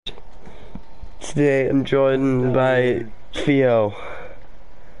Today I'm joined by Theo.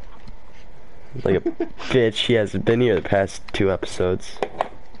 Like a bitch, he hasn't been here the past 2 episodes.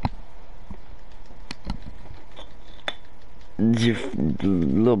 You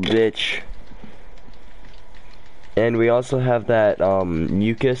little bitch. And we also have that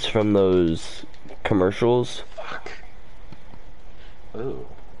mucus from those commercials. Fuck. Ooh.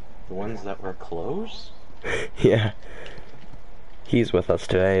 The ones that were closed? Yeah. He's with us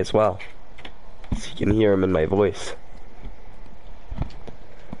today as well. So you can hear him in my voice.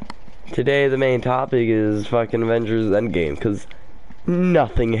 Today the main topic is fucking Avengers Endgame, because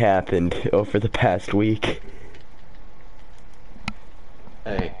nothing happened over the past week.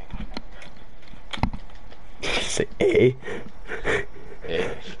 Hey. Did you say A?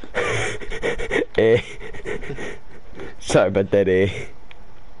 Hey. A. Sorry about that, A.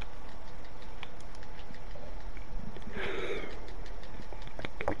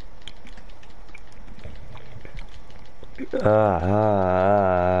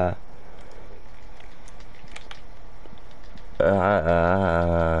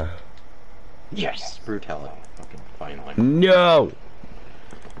 Yes! Brutality. Fucking finally. No!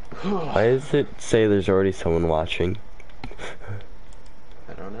 Why does it say there's already someone watching?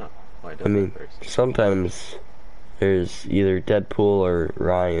 I don't know. Why does I mean, sometimes there's either Deadpool or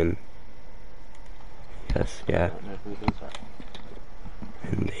Ryan. Yes, yeah. I don't know who those are.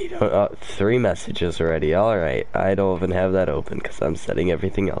 And they don't. 3 messages already. Alright, I don't even have that open because I'm setting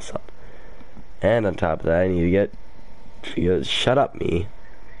everything else up. And on top of that, I need to get. Shut up, me.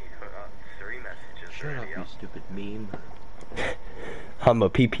 3 messages Shut up, you stupid meme. I'm a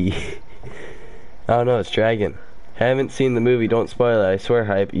pee-pee. Oh no, it's Dragon. Haven't seen the movie, don't spoil it. I swear,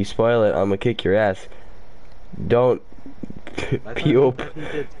 Hype. You spoil it, I'm gonna kick your ass. Don't.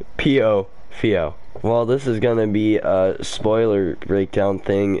 P.O. Theo. Well, this is gonna be a spoiler breakdown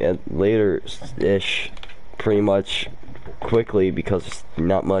thing at later-ish. Pretty much quickly because there's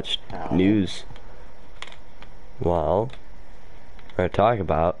not much news. Well, we're gonna talk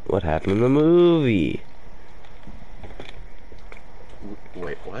about what happened in the movie.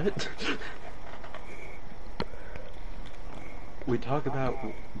 Wait, what? We talk about...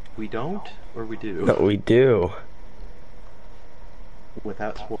 We don't? Or we do? No, we do.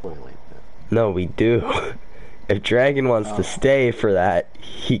 Without spoiling. No, we do. If Dragon wants to stay for that,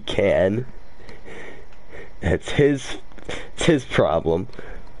 he can. It's his problem.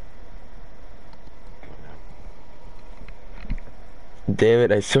 Damn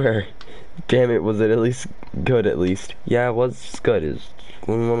it, I swear. Damn it, was it at least good at least? Yeah, it was good. It was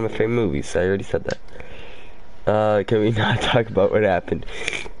one of my favorite movies. I already said that. Can we not talk about what happened?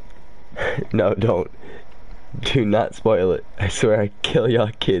 No, don't. Do not spoil it. I swear I kill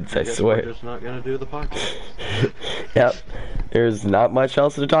y'all kids, I swear. We're just not gonna do the podcast. Yep. There's not much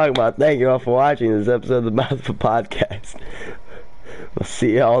else to talk about. Thank you all for watching this episode of the Mouthful Podcast. We'll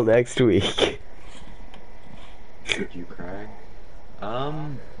see y'all next week. Did you cry? I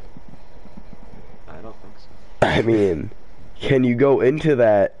don't think so. I mean, can you go into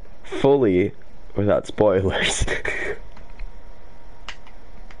that fully without spoilers?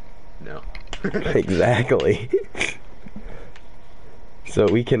 No. Exactly. So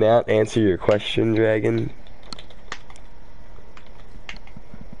we cannot answer your question, Dragon.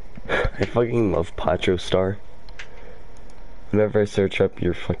 I fucking love Pheostar. Whenever I search up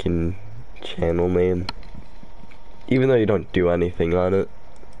your fucking channel name, even though you don't do anything on it,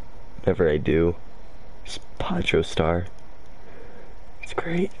 whenever I do, it's Pheostar. It's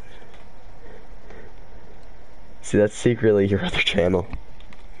great. See, that's secretly your other channel.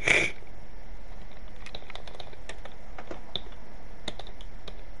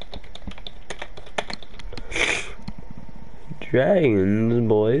 Dragons,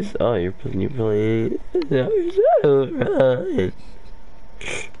 boys. Oh, you're playing. Right.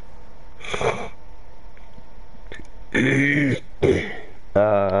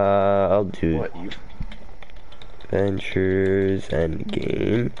 I'll do What, you? Avengers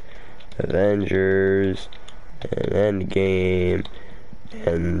Endgame, Avengers and Endgame,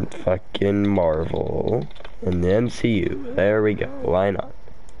 and fucking Marvel, and the MCU. There we go. Why not?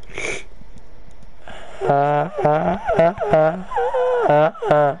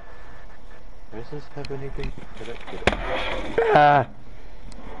 Does this have anything to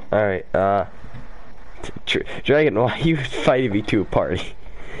Alright, Dragon, why are you fighting me to a party?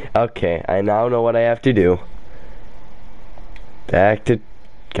 Okay, I now know what I have to do. Back to...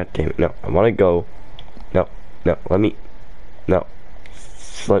 God damn it, no, I want to go. No, let me... No.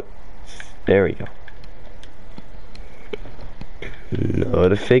 There we go.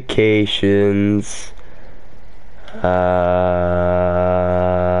 Notifications.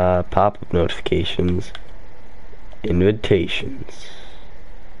 top of notifications. Invitations.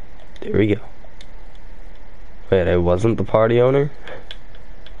 There we go. Wait, I wasn't the party owner?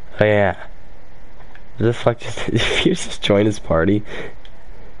 Oh yeah. What the fuck did you just join his party?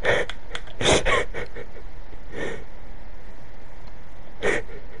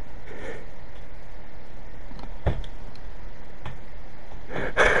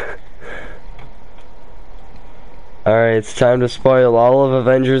 Alright, it's time to spoil all of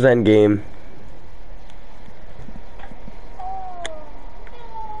Avengers Endgame.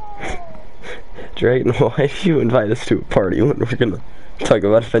 Dragon, why did you invite us to a party when we're gonna talk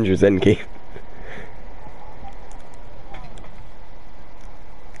about Avengers Endgame?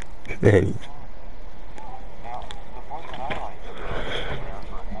 Man.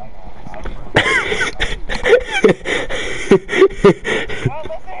 Well,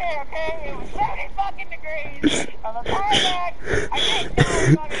 listen here, okay? It was 70 fucking degrees on the tarmac. I can't tell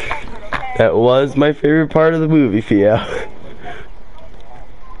it's fucking comfort, okay? That was my favorite part of the movie, Theo.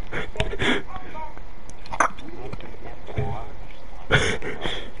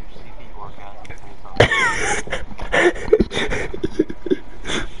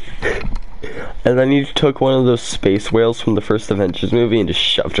 And then you took one of those space whales from the first Avengers movie and just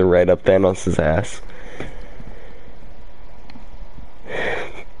shoved it right up Thanos' ass.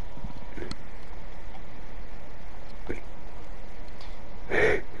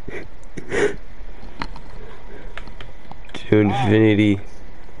 To infinity.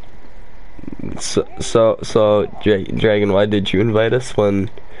 So, Dragon, why did you invite us when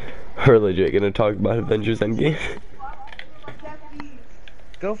we're legit gonna talk about Avengers Endgame?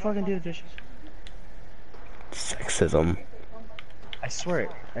 Go fucking do the dishes. Sexism. I swear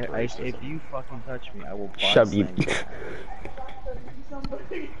it. If you fucking touch me, I will body Shove you. slam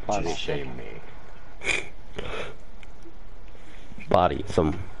you. Body shame me. Body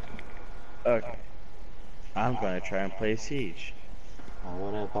some. Okay. I'm gonna try and play Siege. I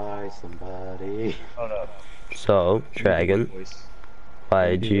wanna buy somebody. Hold up. So, Dragon, Voice.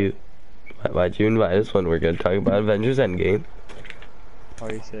 why'd you invite us when we're gonna talk about Avengers Endgame?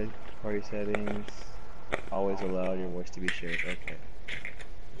 Party settings. Always allow your voice to be shared. Okay.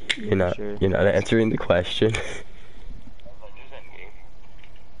 You're not Sure. answering the question.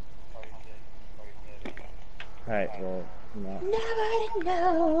 Alright, well, Nobody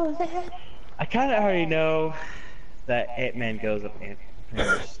knows it. I kinda already know that Ant-Man goes up and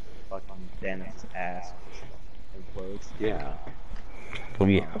finishes fucking Thanos' ass and implodes. Yeah.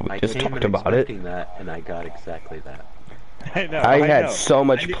 We I just came talked in about it. expecting that, and I got exactly that. I know. I had know. so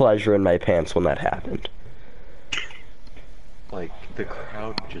much I knew- pleasure in my pants when that happened. Like, the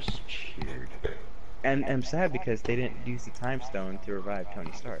crowd just cheered. And I'm sad because they didn't use the time stone to revive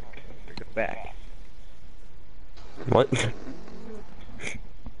Tony Stark. Or go back. What?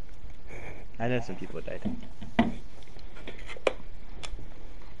 I know some people died.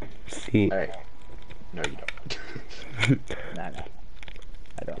 See, Hey. No, you don't. Nah.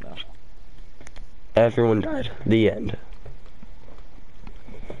 I don't know. everyone died. The end.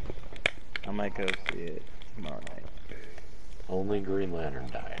 I might go see it tomorrow night. Only Green Lantern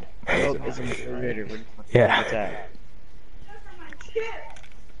died. Oh, it's in the refrigerator. Where the fuck Yeah. is it at?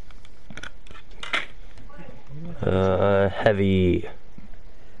 Heavy.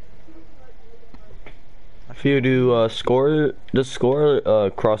 If you do score, does score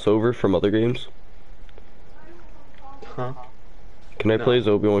cross over from other games? Huh? Can I No. play as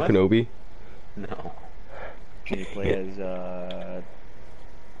Obi-Wan What? Kenobi? No. Can you play as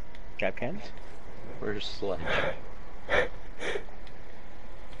Cap Cans? Where's Sledge?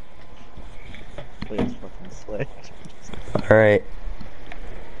 Play as fucking Sledge. Alright.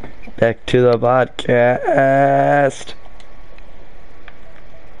 Back to the podcast.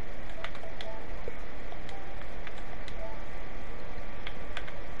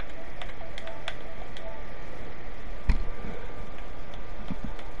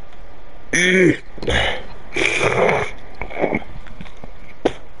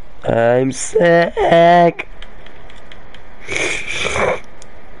 I'm sick.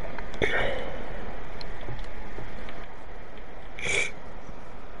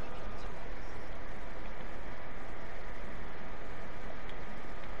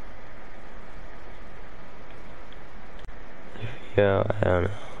 Yeah, I don't know.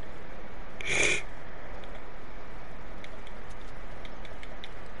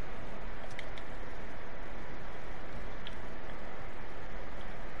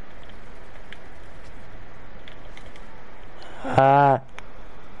 Ah.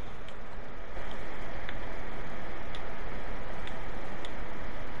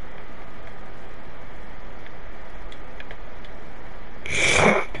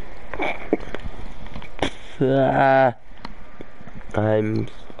 Ah, I'm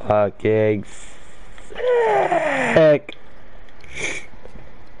fucking sick.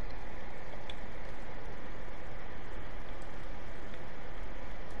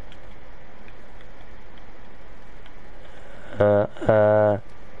 Uh, uh,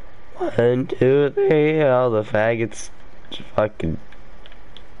 1, 2, 3, all the faggots fucking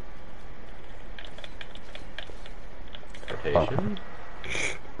Rotation?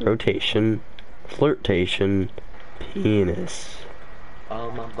 rotation, flirtation, penis.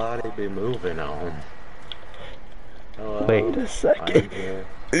 Oh, my body be moving on. Hello, Wait a I second. am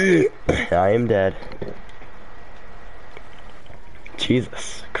here. I am dead.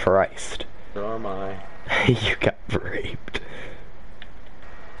 Jesus Christ. So am I. You got raped.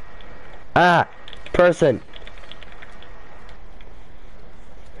 Ah! Person!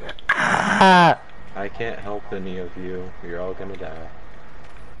 Ah! I can't help any of you. You're all gonna die.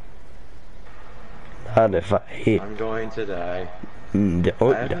 Not if I I'm going to die. don't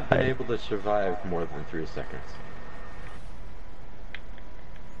I haven't been die. able to survive more than 3 seconds.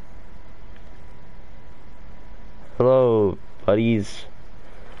 Hello, buddies.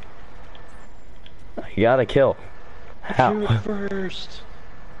 I gotta kill. Shoot How? first!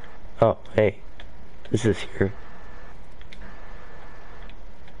 Oh, hey. This is here.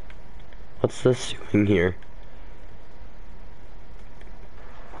 What's this doing here?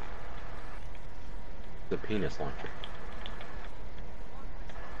 The penis launcher.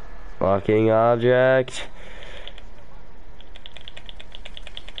 Fucking object.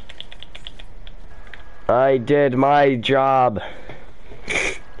 I did my job.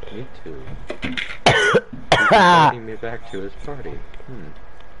 Me too. He's inviting me back to his party.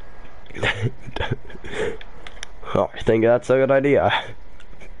 Oh, I think that's a good idea.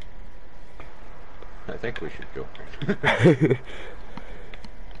 I think we should go.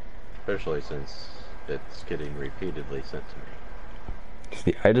 Especially since it's getting repeatedly sent to me.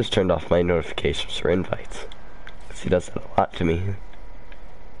 See, I just turned off my notifications for invites. 'Cause he does that a lot to me.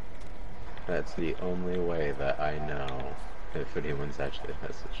 That's the only way that I know if anyone's actually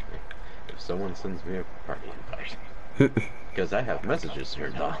messaged me. If someone sends me a party invite. Because I have messages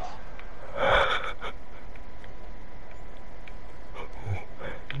turned off.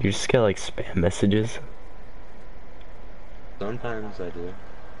 You just get like spam messages. Sometimes I do.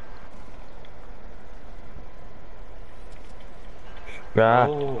 Ah.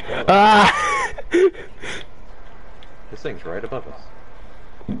 Oh, hello. Ah! This thing's right above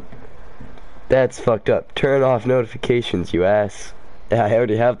us. That's fucked up. Turn off notifications, you ass. Yeah, I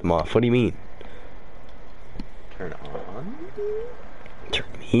already have them off. What do you mean? Turn on? Turn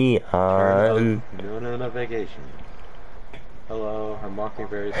me on. No notification. Hello, I'm walking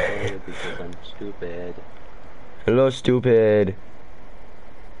very slowly because I'm stupid. Hello, stupid.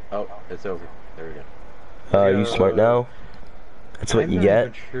 Oh, it's over. There we go. You smart now? That's what I'm you not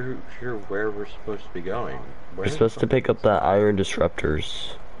get. even sure where we're supposed to be going. We're supposed to pick up the iron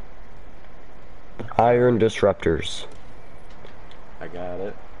disruptors. Iron disruptors. I got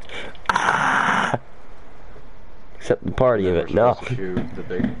it. Ah! Except the party of We're it. No. supposed to shoot the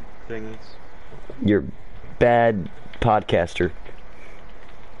big things. You're bad podcaster.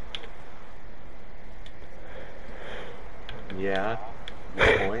 Yeah.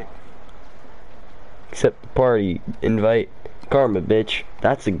 Good point. Except the party invite Karma, bitch.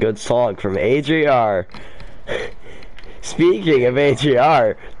 That's a good song from AJR. Speaking of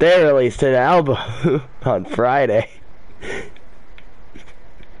AJR, they released an album on Friday.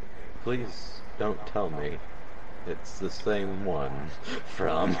 Please don't tell me it's the same one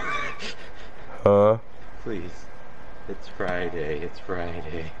from. Huh? Please. It's Friday. It's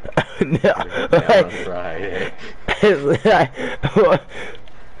Friday. No. Down on Friday.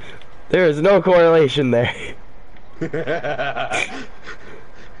 There is no correlation there.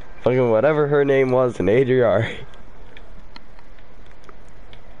 Fucking whatever her name was in AJR.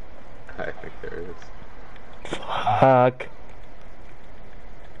 I think there is. Fuck.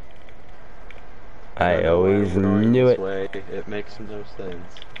 I know why always we're going knew this it. way. It makes no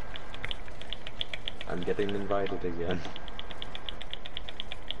sense. I'm getting invited again.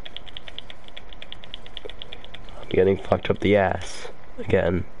 I'm getting fucked up the ass.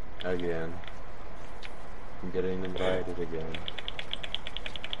 Again. Again. I'm getting invited again.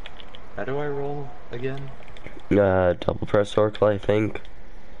 How do I roll again? Double press circle, I think.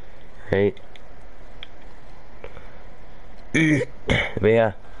 Right? But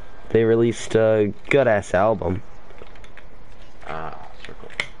yeah, they released a good-ass album. Ah, circle.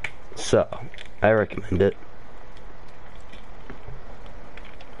 So, I recommend it.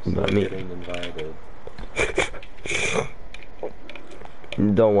 Still But me, getting invited.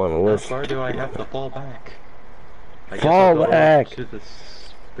 don't want to How listen. far do I have to fall back? I guess Fall I'll go back. up to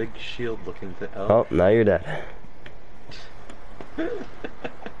this big shield-looking thing. Oh, now you're dead.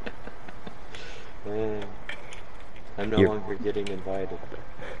 I'm no You're- longer getting invited.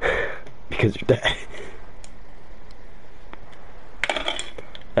 Because you're dead.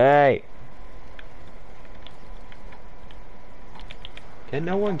 Hey. Can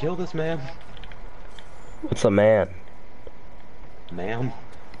no one kill this man? What's a man? Ma'am?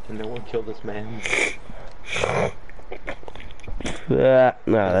 Can no one kill this man? No, That's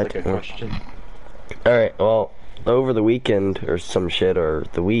that like a didn't work. question. Alright, well, over the weekend or some shit, or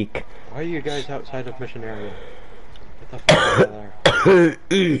the week. Why are you guys outside of mission area? What the fuck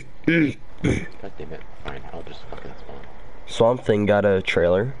is there? God damn it. Fine, I'll just fucking spawn. Swamp Thing got a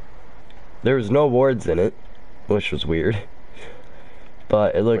trailer. There was no awards in it, which was weird.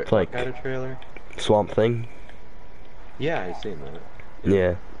 But it looked Wait, what like got a trailer? Swamp Thing. Yeah, I seen that.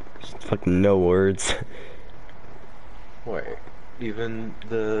 Yeah. Just fucking no words. Wait, even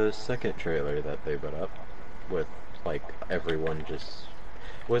the second trailer that they put up with, like, everyone just...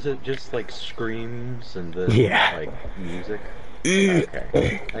 Was it just, like, screams and then, Yeah. like, music?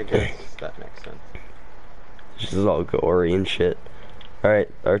 Okay, I guess that makes sense. This is all gory and shit. Alright,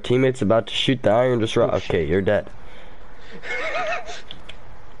 our teammate's about to shoot the iron disruptor. Oh, Okay, shit. you're dead.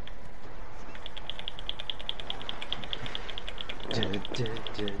 Dun, dun,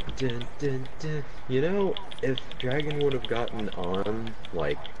 dun, dun, dun, dun. You know, if Dragon would have gotten on,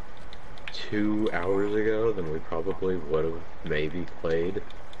 like, 2 hours ago, then we probably would have maybe played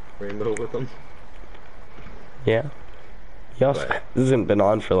Rainbow with him. Yeah. He also But- hasn't been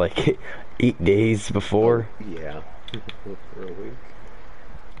on for like 8 days before. Yeah. For a week.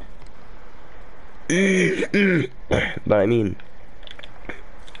 But I mean,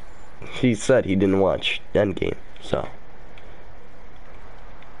 he said he didn't watch Endgame, so.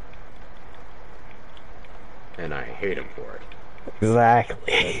 And I hate him for it.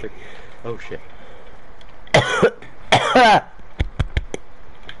 Exactly. Oh shit.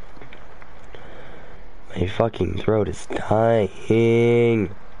 My fucking throat is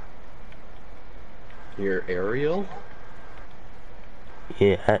dying. Your Ariel?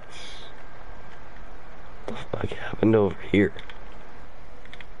 Yes. What the fuck happened over here?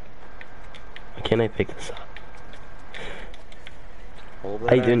 Why can't I pick this up? All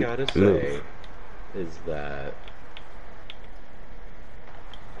that I I didn't gotta say move. is that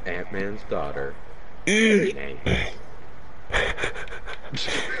Ant-Man's daughter. Nay.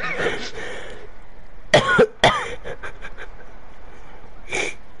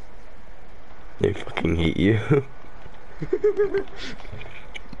 I fucking hate you.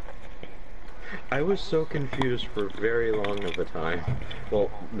 I was so confused for very long of a time. Well,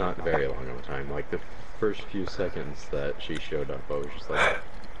 not very long of a time. Like the first few seconds that she showed up, I was just like,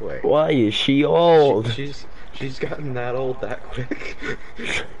 wait. Why is she old? She's gotten that old that quick.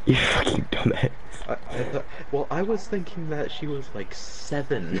 You fucking dumbass. I thought, well, I was thinking that she was like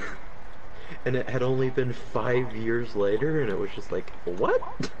 7, and it had only been 5 years later, and it was just like, what?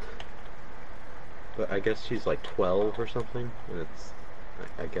 But I guess she's like 12 or something, and it's,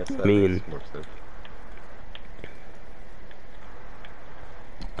 I guess that makes more sense.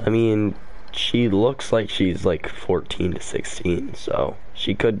 I mean, she looks like she's like 14 to 16, so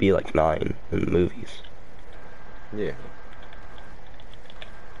she could be like 9 in the movies. Yeah.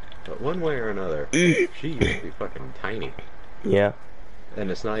 But one way or another, she used to be fucking tiny. Yeah. And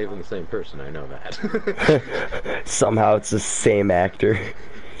it's not even the same person, I know that. Somehow it's the same actor.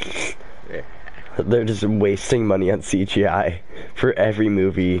 Yeah. They're just wasting money on CGI for every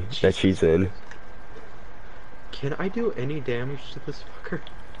movie that she's in. Can I do any damage to this fucker?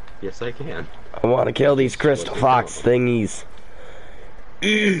 Yes, I can. I want to kill these crystal What's it fox thingies.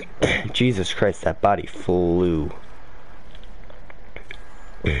 Jesus Christ, that body flew.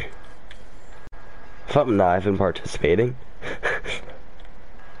 If I'm not even participating.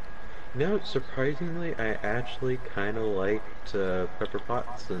 No, surprisingly, I actually kind of liked Pepper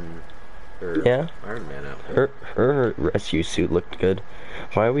Potts and her Yeah. Iron Man outfit. Her rescue suit looked good.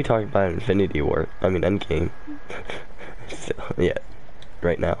 Why are we talking about Infinity War? I mean Endgame. Still, yeah,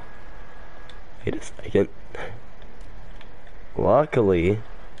 right now. Wait a second. Luckily,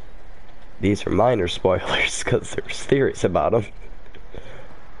 these are minor spoilers because there's theories about them.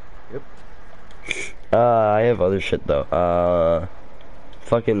 Yep. I have other shit though.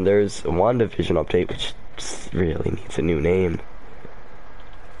 Fucking there's a WandaVision update which really needs a new name.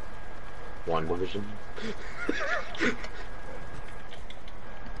 WandaVision.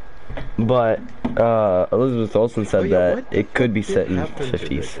 But Elizabeth Olsen said Oh, yeah, that what the it could be fuck set did in happen to 50s.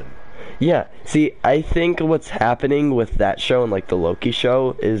 Vision? Yeah, see, I think what's happening with that show and like the Loki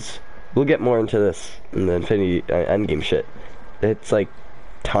show is we'll get more into this in the Infinity Endgame shit. It's like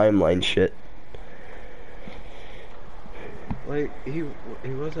timeline shit. Like he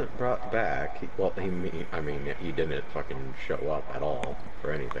wasn't brought back. I mean he didn't fucking show up at all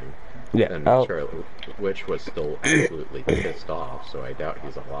for anything. Yeah, And Scarlet Witch was still absolutely pissed off, so I doubt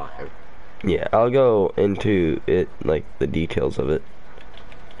he's alive. yeah, I'll go into it, like the details of it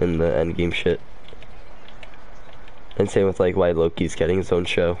in the Endgame shit. And same with like why Loki's getting his own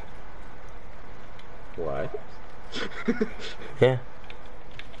show. What? Yeah.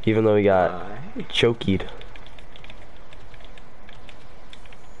 Even though he got Why? chokied.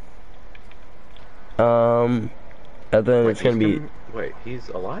 And then Wait, it's gonna be. Wait, he's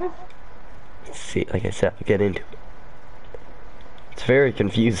alive? See, like I said, I'll get into it. It's very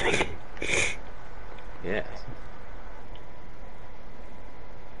confusing. Yes.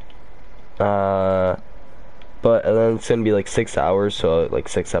 But and then it's gonna be like 6 hours, so like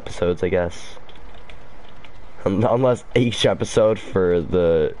 6 episodes, I guess. Unless each episode for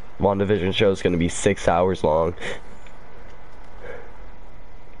the WandaVision show is gonna be 6 hours long.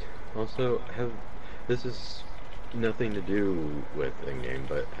 Also, this is nothing to do with Endgame,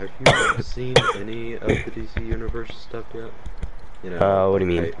 but have you seen any of the DC Universe stuff yet? You know, What do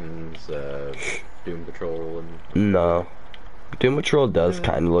you mean? Titans, Doom Patrol, and No. Doom Patrol does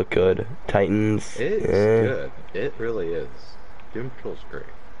kind of look good. Titans, it's good. It really is. Doom Patrol's great.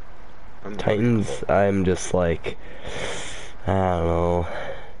 Titans, I'm just like, I don't know.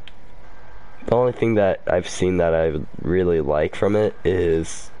 The only thing that I've seen that I really like from it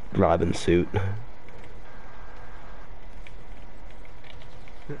is Robin's suit.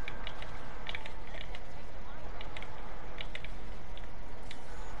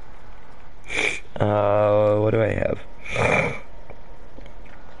 What do I have?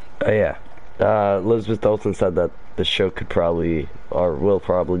 Oh yeah. Elizabeth Olsen said that the show could probably, or will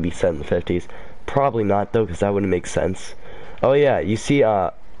probably be set in the 50s. Probably not though, because that wouldn't make sense. Oh yeah, you see,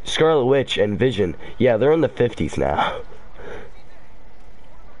 Scarlet Witch and Vision, yeah, they're in the 50s now.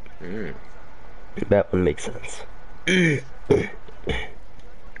 That would make sense. And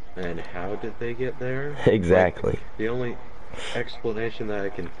how did they get there? Exactly. Like, the only explanation that I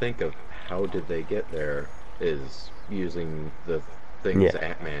can think of how did they get there is using the things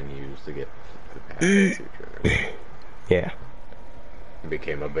Ant-Man used to get to the past and future. Yeah. He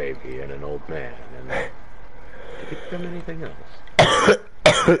became a baby and an old man, and did he become anything else?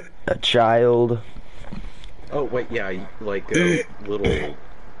 A child. Oh wait, yeah, like a little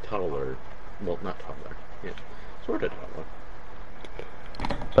toddler. Well, not toddler. Yeah, sort of toddler.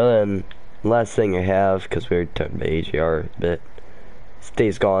 But then, last thing I have, because we were talking about AGR a bit, is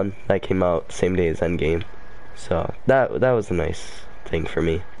Days Gone. That came out same day as Endgame. So, that was a nice thing for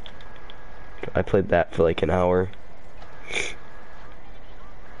me. I played that for like an hour.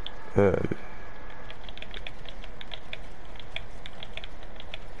 It's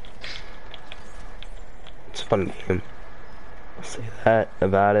a fun game. I'll say that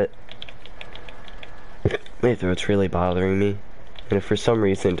about it. My throat's really bothering me. And if for some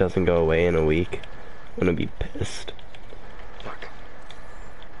reason it doesn't go away in a week, I'm gonna be pissed. Fuck.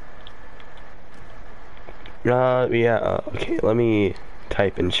 Okay, let me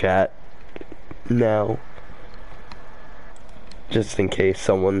type in chat now. Just in case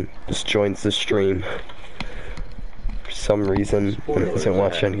someone just joins the stream for some reason and doesn't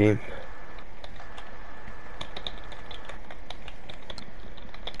watch Endgame.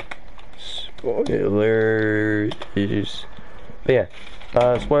 Spoilers. But yeah,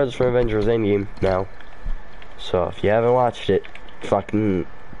 spoilers for Avengers Endgame now. So if you haven't watched it, fucking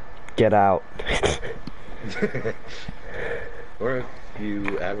get out. Or if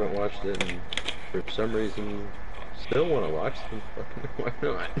you haven't watched it and for some reason still want to watch, then fucking why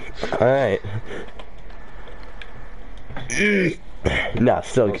not? Alright. No,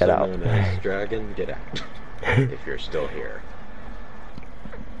 still Also get out. known as Dragon, get out. If you're still here.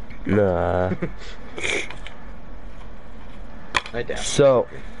 Nah. I doubt. So,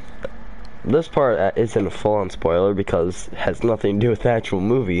 this part isn't a full-on spoiler because it has nothing to do with the actual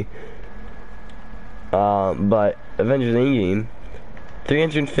movie. But Avengers Endgame,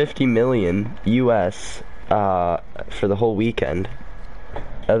 350 million US for the whole weekend,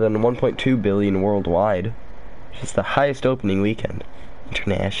 and then 1.2 billion worldwide. It's the highest opening weekend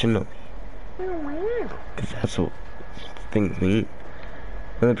internationally. Because that's what things mean.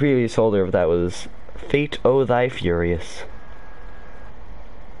 And the previous holder of that was Fate O' Thy Furious.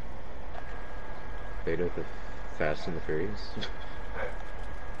 Fate of the Fast and the Furious.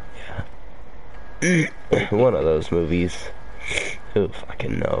 Yeah. One of those movies. Who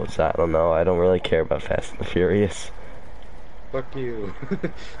fucking knows? I don't know. I don't really care about Fast and the Furious. Fuck you.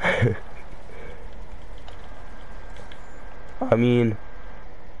 I mean,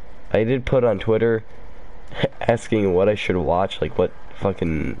 I did put on Twitter asking what I should watch, like what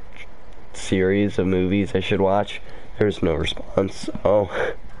fucking series of movies I should watch. There's no response. Oh.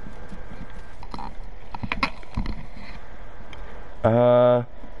 And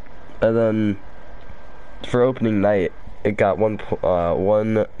then for opening night, it got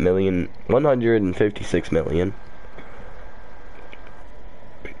 1,156,000,000.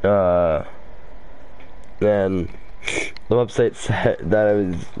 And the website said that I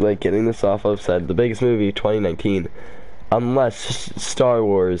was like getting this off of said the biggest movie of 2019, unless Star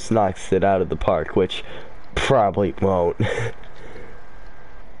Wars knocks it out of the park, which probably won't.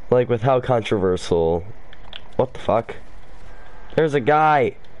 Like with how controversial. What the fuck? There's a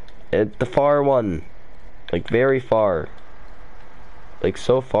guy at the far one. Like very far. Like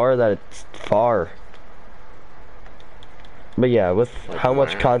so far that it's far. But yeah, with Like, how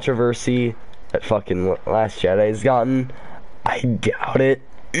much wow. controversy that fucking Last Jedi has gotten, I doubt it.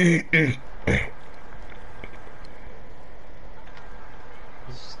 This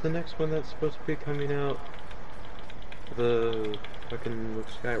is the next one that's supposed to be coming out. The fucking Luke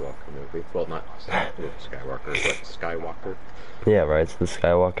Skywalker movie. Well, not Luke Skywalker, but Skywalker. Yeah, Rise of the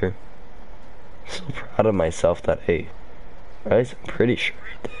Skywalker. So proud of myself that, hey, Rise, I'm pretty sure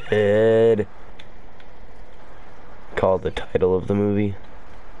I did call the title of the movie.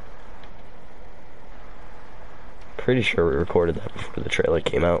 Pretty sure we recorded that before the trailer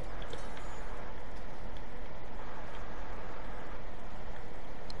came out.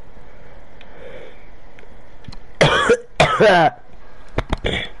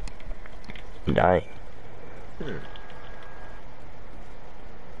 I'm dying.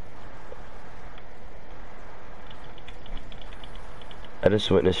 I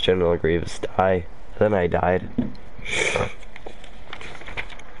just witnessed General Grievous die. Then I died.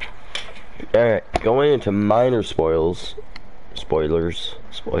 Alright, going into minor spoils. Spoilers.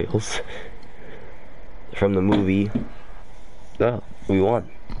 From the movie. Oh, we won.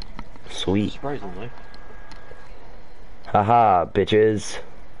 Sweet. Surprisingly. Haha, bitches.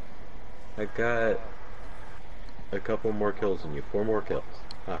 I got a couple more kills than you. 4 more kills.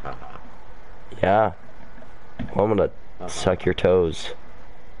 Ha ha ha. Yeah. Well, I'm gonna suck your toes.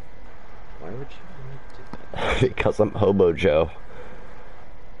 Why would you do that? Because I'm Hobo Joe.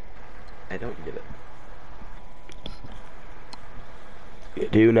 I don't get it. You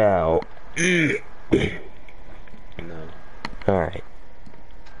do now. No. Alright.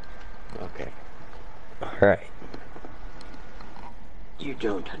 Okay. Alright. You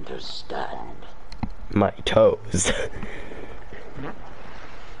don't understand. My toes.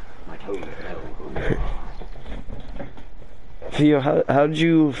 My toes know. Theo, how did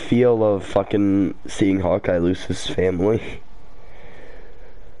you feel of fucking seeing Hawkeye lose his family?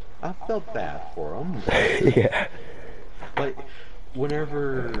 I felt bad for him. Yeah. Like,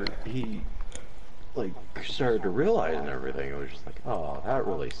 whenever he, like, started to realize and everything, it was just like, oh, that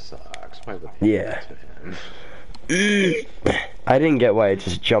really sucks. Why would they do Yeah. that to him? I didn't get why it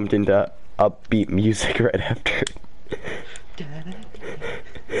just jumped into upbeat music right after.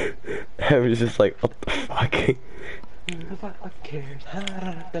 I was just like, what the fuck? Who the fuck cares?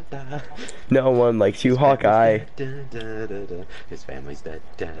 No one likes you, Hawkeye. His family's dead.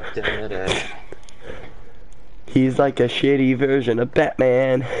 He's like a shitty version of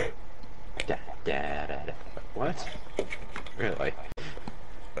Batman. What? Really?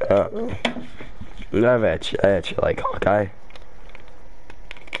 I actually like Hawkeye.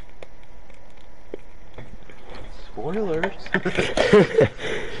 Spoilers.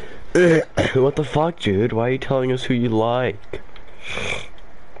 What the fuck, dude? Why are you telling us who you like?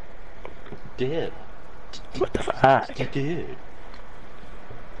 Did. What the fuck? You did.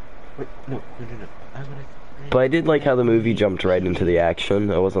 Wait, no. But I did like how the movie jumped right into the action.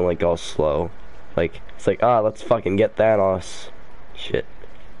 It wasn't like all slow. Like, it's like, let's fucking get Thanos. Shit.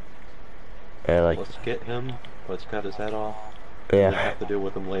 Yeah, like, Let's get him. Let's cut his head off. We'll yeah, have to deal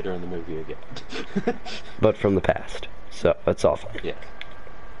with him later in the movie again. but from the past. So, that's all fine. Yeah.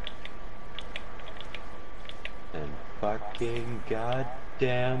 And fucking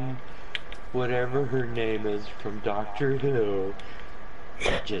goddamn whatever her name is from Doctor Who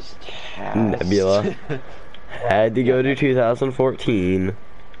just has Nebula. Had to go to 2014.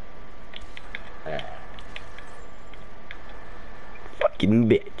 Yeah. Fucking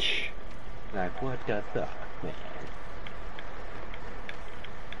bitch. Like, what the fuck, man?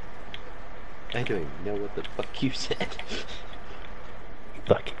 I don't even know what the fuck you said.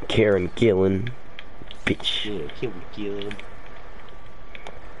 Fucking Karen Gillan. Bitch. Yeah, kill him.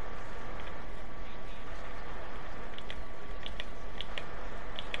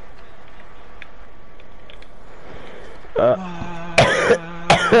 Uh,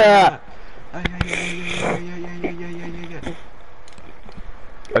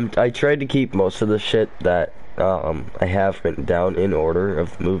 I tried to keep most of the shit that I have written down in order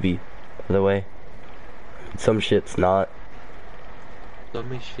of the movie, by the way. Some shit's not.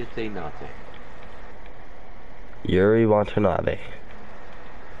 Some shit ain't nothing. Yuri Watanabe.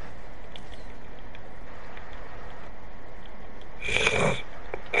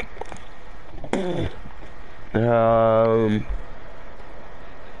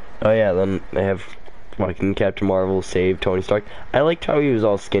 Oh yeah, then they have fucking Captain Marvel save Tony Stark. I liked how he was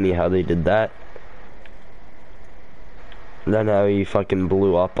all skinny, how they did that. Then how he fucking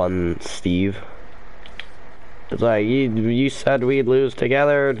blew up on Steve. It's like, you said we'd lose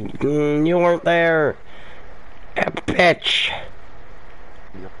together, you weren't there. Bitch.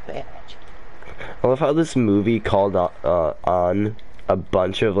 You bitch. I love how this movie called on a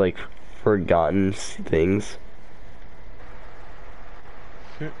bunch of like forgotten things.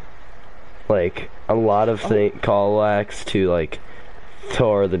 Like a lot of callbacks to like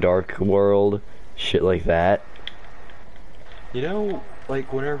Thor: The Dark World, shit like that. You know,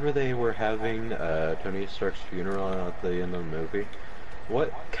 like whenever they were having Tony Stark's funeral at the end of the movie,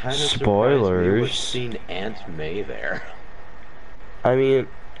 what kind of surprised me was seeing Aunt May there. I mean,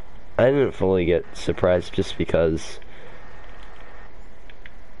 I didn't fully get surprised just because.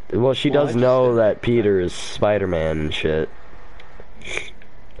 Well, she does know that Peter is Spider-Man and shit.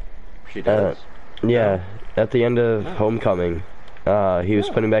 She does? Yeah, at the end of Homecoming, he was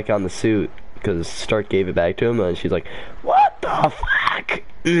putting back on the suit because Stark gave it back to him, and she's like, "What the fuck?"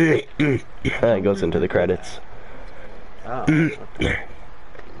 And it goes into the credits. Oh, okay.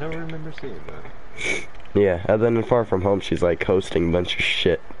 Never remember seeing that. Yeah, and then in Far From Home, she's like hosting a bunch of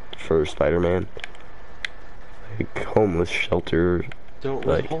shit for Spider-Man. Like homeless shelter. So it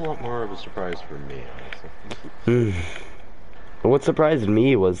was a whole lot more of a surprise for me, honestly. What surprised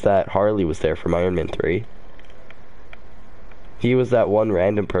me was that Harley was there from Iron Man 3. He was that one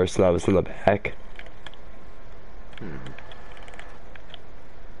random person that was in the back.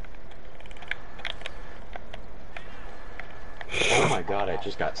 Oh my god, I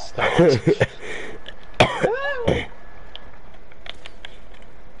just got stuck.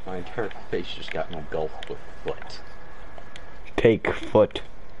 My entire face just got engulfed with foot. Take foot.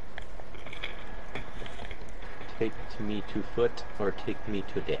 Take me to foot, or take me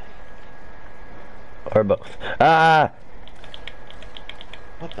to death. Or both. Ah!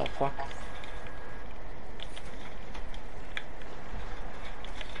 What the fuck?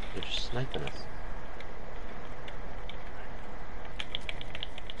 They're just sniping us.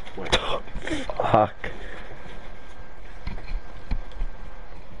 Wait. Fuck.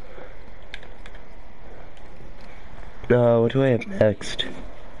 What do I have next?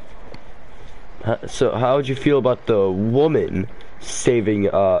 So, how would you feel about the woman saving,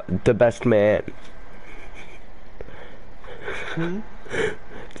 the best man?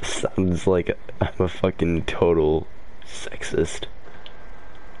 Sounds like I'm a fucking total sexist.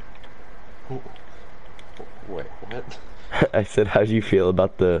 Wait, what? I said, how do you feel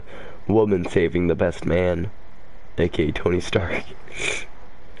about the woman saving the best man? AKA Tony Stark.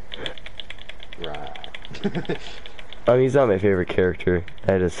 Right. I mean, he's not my favorite character.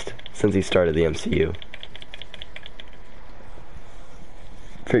 Since he started the MCU.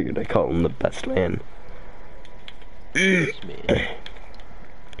 Figured I'd call him the best man.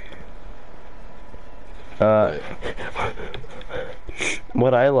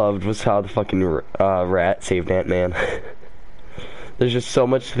 What I loved was how the fucking rat saved Ant-Man. There's just so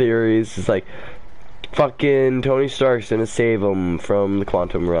much theories. It's like, fucking Tony Stark's gonna save him from the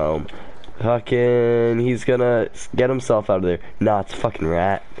quantum realm. Fucking, he's gonna get himself out of there. Nah, it's a fucking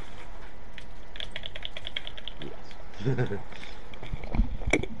rat.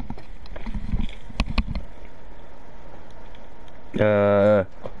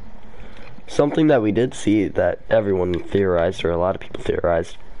 Something that we did see that everyone theorized, or a lot of people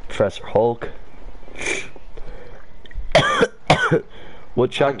theorized, Professor Hulk.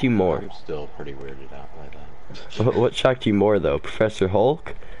 What shocked you more? I'm still pretty weirded out by that. What shocked you more, though? Professor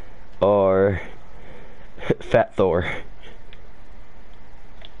Hulk or Fat Thor?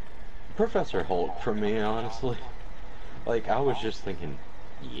 Professor Hulk for me, honestly. Like, I was just thinking,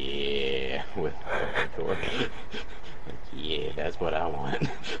 yeah, with Thor. Like, yeah, that's what I want.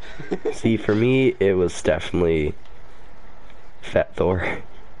 See, for me, it was definitely Fat Thor.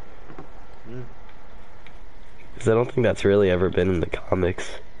 Because I don't think that's really ever been in the comics.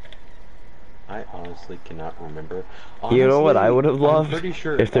 I honestly cannot remember. Honestly, you know what I would have loved? I'm pretty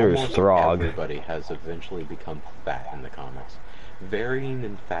sure if there was almost Throg. Everybody has eventually become fat in the comics. Varying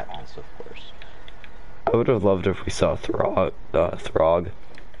in fatness, of course. I would have loved if we saw Throg. Throg.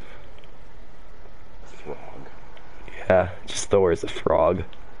 Frog. Yeah, just Thor as a frog.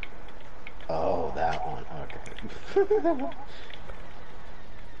 Oh, that one. Okay.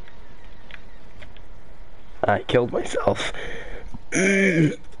 I killed myself.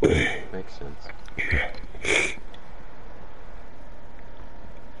 Makes sense.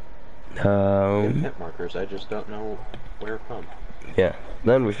 Hit markers, I just don't know where from. Yeah.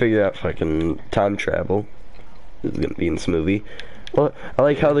 Then we figured out fucking time travel is gonna be in this movie. Well, I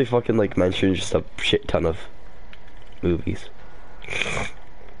like how they fucking like mention just a shit ton of movies.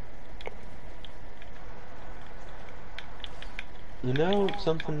 You know,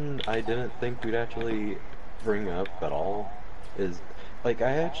 something I didn't think we'd actually bring up at all is, like,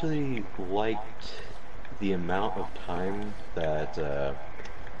 I actually liked the amount of time that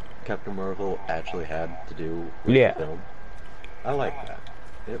Captain Marvel actually had to do with Yeah. the film. I like that.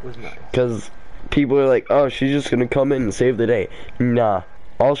 It was nice. Because people are like, oh, she's just gonna come in and save the day. Nah.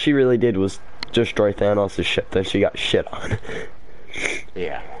 All she really did was destroy Thanos' ship, then she got shit on.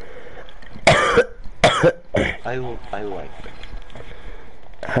 Yeah. I like it.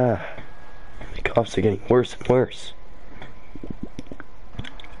 My coughs are getting worse and worse.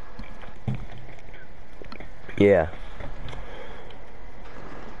 Yeah.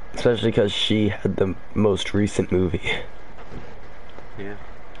 Especially because she had the most recent movie. Yeah.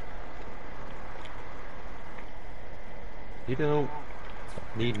 You don't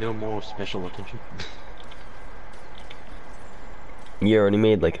need no more special attention. You already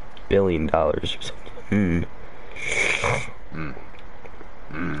made like $1 billion or something.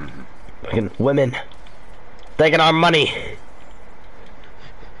 Fucking women taking our money.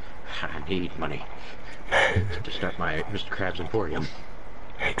 I need money to start my Mr. Krabs Emporium.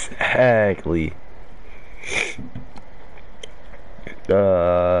 Exactly.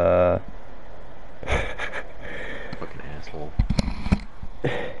 Fucking asshole.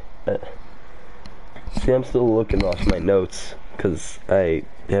 See, I'm still looking off my notes because I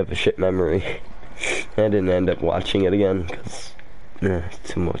have a shit memory. I didn't end up watching it again because it's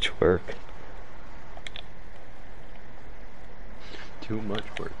too much work. Too much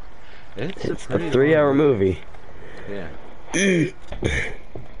work. It's a pretty 3-hour long movie. Yeah.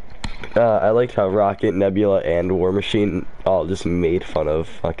 I liked how Rocket, Nebula, and War Machine all just made fun of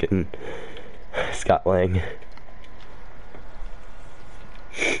fucking Scott Lang.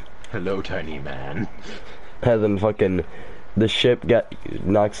 Hello, tiny man. And then fucking the ship got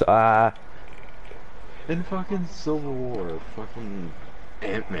knocks. In fucking Civil War, fucking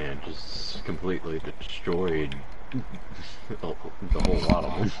Ant-Man just completely destroyed the whole lot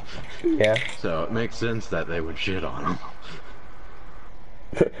of them. Yeah. So it makes sense that they would shit on him.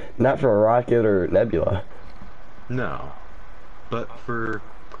 Not for Rocket or Nebula. No. But for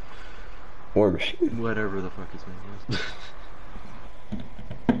War Machine. whatever the fuck his name was.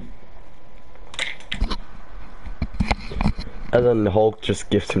 And then Hulk just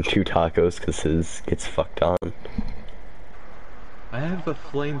gives him 2 tacos because his gets fucked on. I have a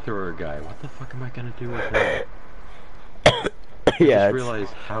flamethrower guy. What the fuck am I gonna do with him? Yeah, I just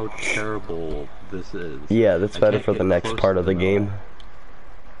realized how terrible this is. yeah, that's I better can't for the get next close part to of the them at game.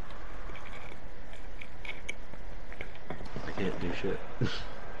 all. I can't do shit.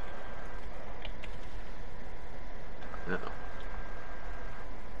 Uh-oh.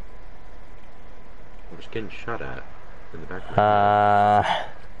 I'm just getting shot at in the background.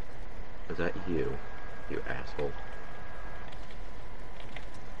 Is that you? You asshole.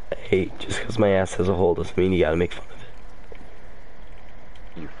 Hey, just because my ass has a hole doesn't mean you gotta make fun of it.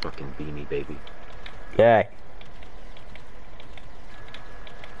 You fucking beanie baby. Hey.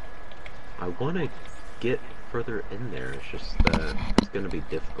 I want to get further in there, it's just it's gonna be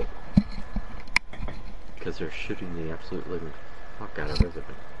difficult. Because they're shooting the absolute living fuck out of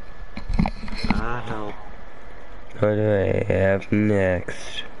everything. Ah, hell. What do I have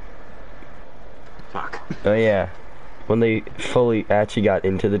next? Fuck. Oh yeah, when they fully actually got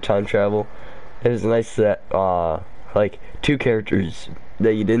into the time travel, it was nice that like 2 characters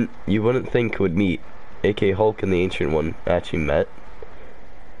that you wouldn't think would meet, aka Hulk and the Ancient One, actually met.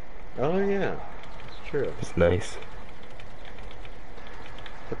 Oh yeah, it's true. It's nice.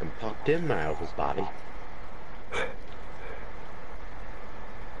 Fucking popped him out of his body.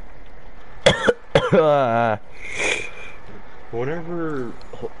 Whenever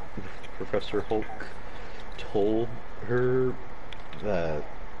Professor Hulk told her that,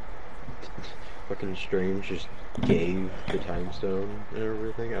 fucking Strange just gave the time stone and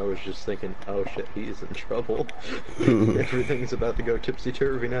everything, I was just thinking, oh shit, he's in trouble. Everything's about to go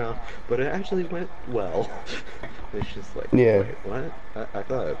tipsy-turvy now. But it actually went well. It's just like, Yeah. wait, what? I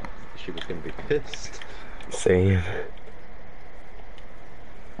thought she was gonna be pissed. Same.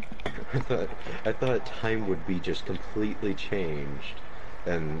 I thought time would be just completely changed,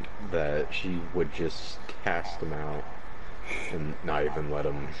 and that she would just cast him out and not even let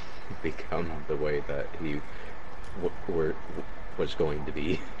him become the way that he was going to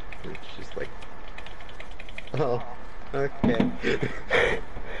be. It's just like, oh, okay.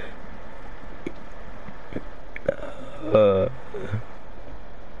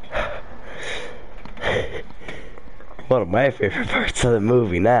 One of my favorite parts of the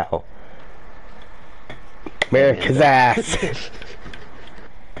movie now. America's ass.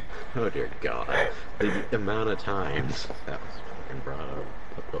 Oh dear God, the amount of times that was fucking brought up.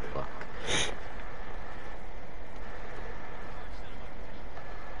 What the fuck?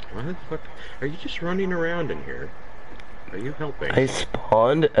 Why the fuck are you just running around in here? Are you helping? I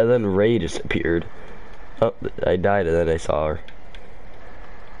spawned and then Ray just appeared. Oh, I died and then I saw her.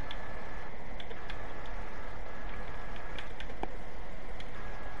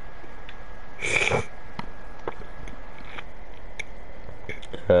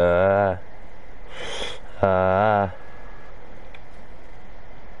 Ah. Ah.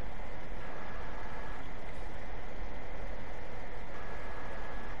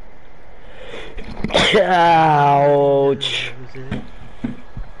 Ouch.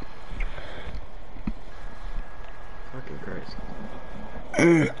 Fucking Christ.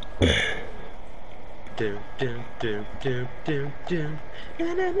 Doom, doom, doom, doom, doom, doom.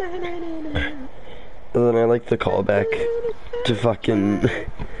 Na, na, na, na, na, na. And then I like the callback to fucking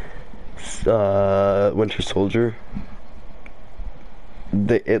Winter Soldier.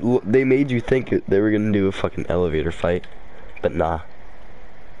 They made you think they were gonna do a fucking elevator fight, but nah.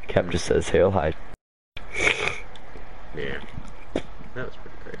 Cap just says hail hi. Yeah, that was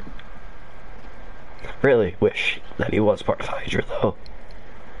pretty great. Really wish that he was part of Hydra though.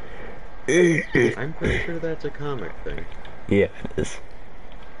 I'm pretty sure that's a comic thing. Yeah, it is.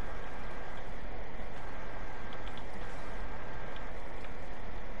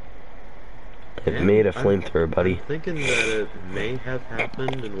 It And made a flamethrower, buddy. I'm thinking that it may have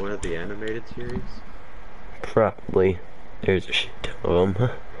happened in one of the animated series. Probably. There's a shit ton of them.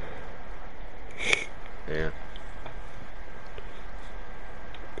 Yeah.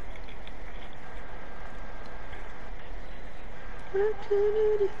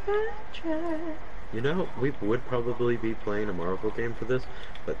 You know, we would probably be playing a Marvel game for this,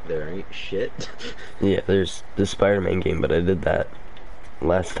 but there ain't shit. Yeah, there's the Spider-Man game, but I did that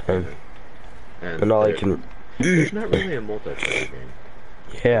last time. And all I can... There's not really a multiplayer game.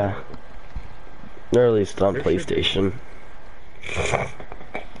 Yeah. Or at least on There should be. PlayStation.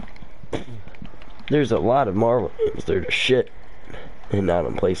 There's a lot of Marvel games. They're just shit. And not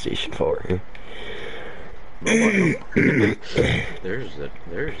on PlayStation 4.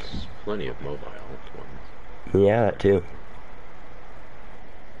 There's plenty of mobile ones. Yeah, that too.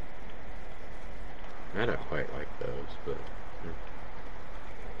 I don't quite like those, but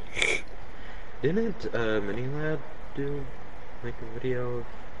didn't Minilad do like a video of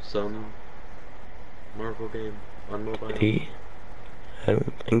some Marvel game on mobile? Did he? I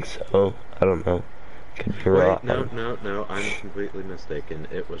don't think so. I don't know. Could be Wait, wrong. no, I'm completely mistaken.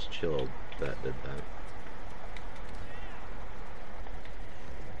 It was Chilled that did that.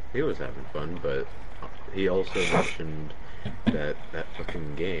 He was having fun, but he also mentioned that that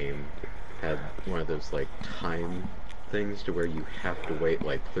fucking game had one of those like time things to where you have to wait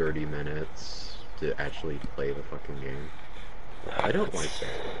like 30 minutes to actually play the fucking game. I don't like that.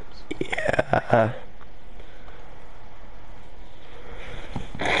 Yeah.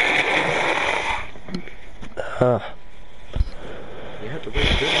 You have to wait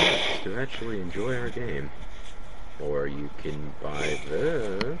 30 minutes to actually enjoy our game. Or you can buy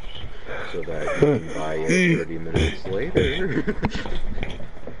this so that you can buy it 30 minutes later.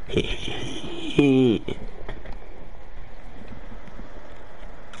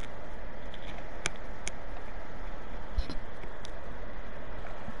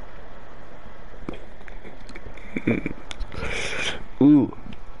 Ooh.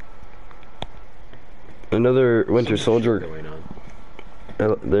 Another Winter Soldier. Going on.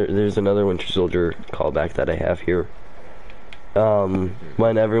 There's another Winter Soldier callback that I have here.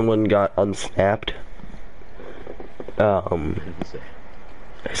 When everyone got unsnapped. I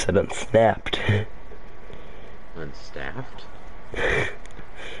said unsnapped. Unstaffed?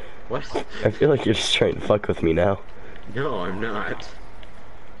 What? I feel like you're just trying to fuck with me now. No, I'm not.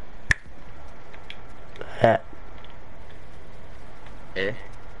 Eh?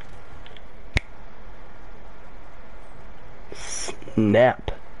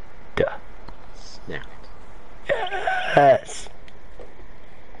 Snap. Duh. Snapped. Yes.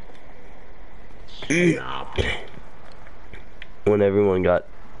 Snapped. When everyone got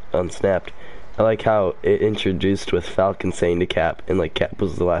unsnapped. I like how it introduced with Falcon saying to Cap, and like Cap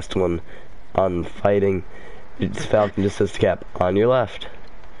was the last one on fighting. Falcon just says to Cap, on your left.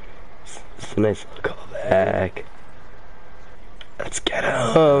 It's a nice little callback. Let's get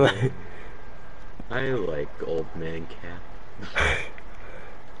him. I like old man Cap.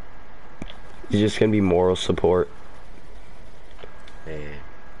 He's just gonna be moral support. Eh.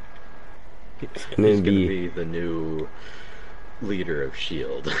 He's gonna gonna be- be the new leader of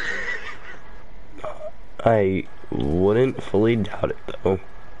S.H.I.E.L.D. I wouldn't fully doubt it though.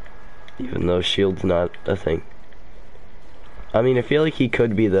 Even though S.H.I.E.L.D's not a thing. I mean, I feel like he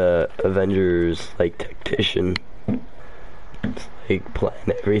could be the Avengers, like, tactician. Just, like, plan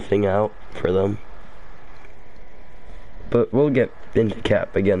everything out for them. But we'll get into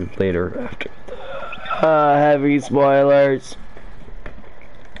Cap again later after the heavy spoilers.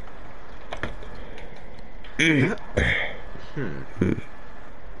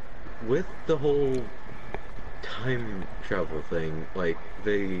 With the whole time travel thing, like,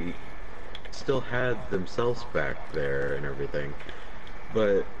 they still had themselves back there and everything.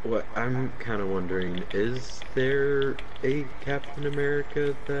 But what I'm kind of wondering, is there a Captain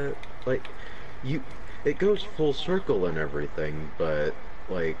America that, like, it goes full circle and everything, but,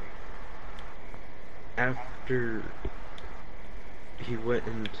 like, after he went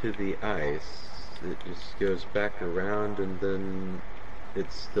into the ice, it just goes back around and then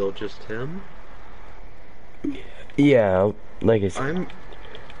it's still just him? Yeah, like I said, I'm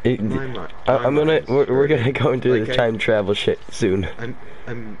I'm gonna, we're gonna starting. go into Like, the time travel shit soon.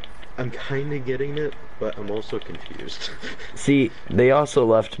 I'm kind of getting it, but I'm also confused. See, they also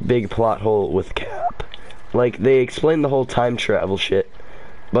left big plot hole with Cap. Like, they explained the whole time travel shit,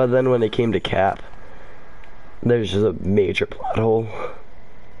 but then when it came to Cap, there's just a major plot hole.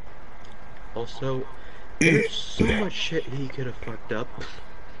 Also, there's so much shit he could have fucked up.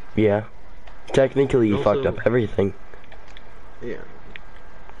 Yeah. Technically, he fucked Also- up everything. Yeah.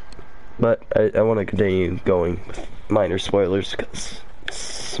 But I want to continue going with minor spoilers, because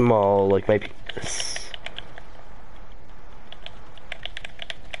small, like my penis.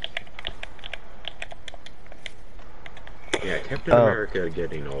 Yeah, Captain Oh. America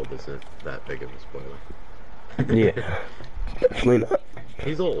getting old isn't that big of a spoiler. Yeah. Definitely not.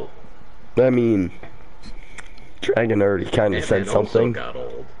 He's old. I mean, Dragon already kind of said Ant-Man also something. got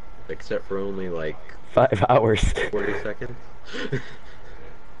old, except for only like 5 hours. 40 seconds.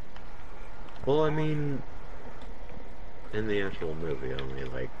 Well, I mean, in the actual movie, only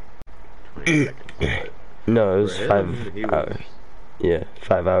like 20 seconds. But No, it was for 5 him, he was hours. Yeah,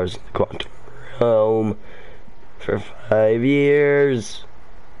 5 hours in the quantum realm for 5 years.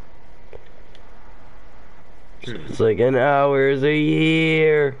 So it's like an hour is a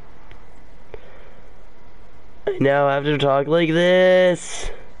year. I now have to talk like this,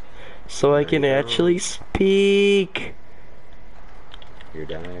 so I can know. actually speak. You're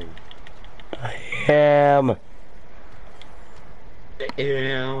dying. I am.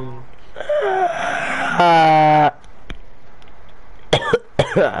 Damn. Ah.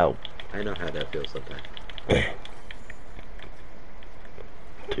 Ow. I know how that feels sometimes.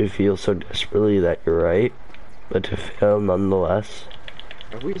 To feel so desperately that you're right, but to fail nonetheless.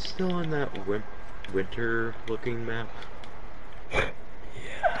 Are we still on that winter-looking map?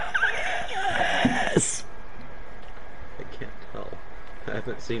 Yes. I can't tell. I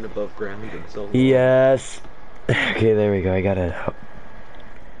haven't seen above ground in so long. Yes. Okay, there we go. I got it out.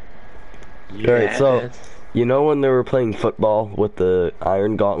 Yes. Alright, so, you know when they were playing football with the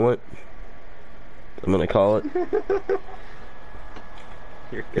iron gauntlet? I'm gonna call it.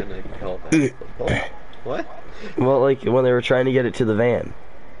 You're gonna call that football? What? Well, like when they were trying to get it to the van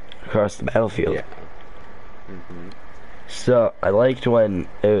across the battlefield. Yeah. Mm-hmm. So I liked when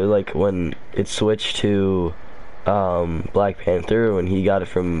it switched to Black Panther when he got it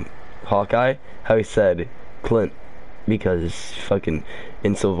from Hawkeye. How he said Clint, because fucking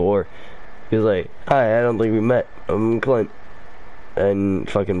in Civil War he was like, "Hi, I don't think we met. I'm Clint," and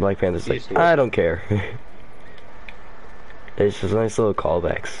fucking Black Panther's like, "I don't care." It's just nice little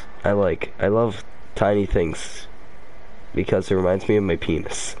callbacks. I love tiny things because it reminds me of my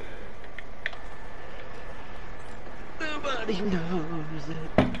penis. Nobody knows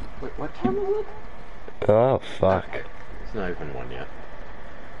it. Wait, what time is it? Oh fuck. It's not even one yet.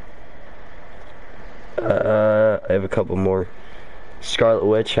 I have a couple more. Scarlet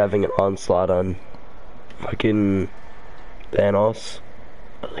Witch having an onslaught on fucking Thanos.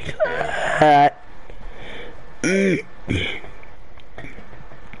 Like that.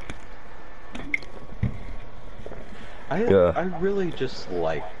 Yeah. I really just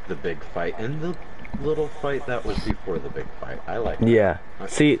like the big fight and the little fight that was before the big fight. I like that. Yeah.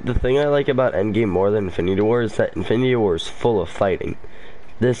 See, the thing I like about Endgame more than Infinity War is that Infinity War is full of fighting.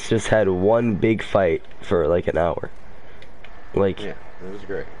 This just had one big fight for like an hour. Like, Yeah, it was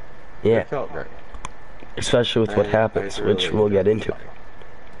great. yeah. It felt great. Especially with what happens, which we'll get into.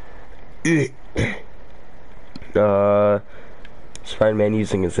 Spider-Man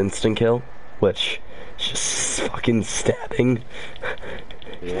using his instant kill, which is just fucking stabbing.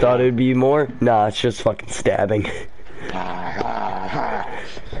 Yeah. Thought it'd be more? Nah, it's just fucking stabbing.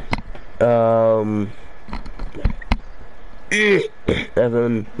 And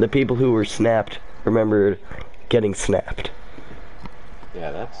then the people who were snapped remembered getting snapped.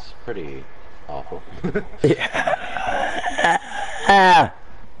 Yeah, that's pretty awful. Ah!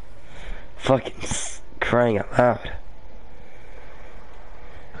 Fucking crying out loud.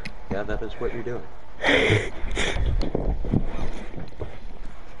 Yeah, that is what you're doing.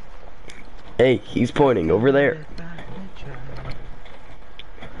 Hey, he's pointing over there.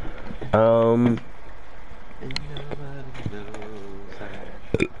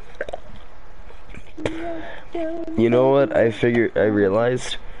 You know what? I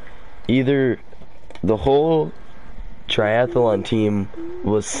realized either the whole triathlon team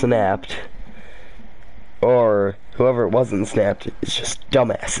was snapped, or whoever wasn't snapped is just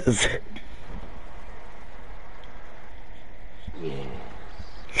dumbasses.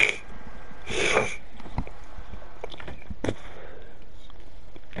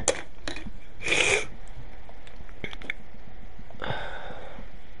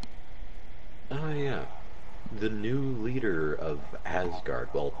 Oh yeah, the new leader of Asgard.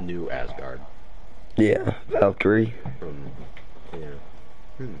 Well, new Asgard. Yeah, Valkyrie. From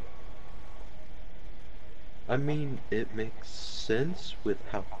I mean, it makes sense with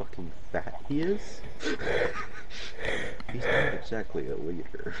how fucking fat he is. He's not exactly a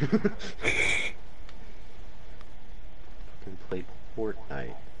leader. Fucking played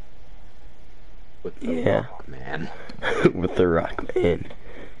Fortnite with the Rock Man. With the Rock Man.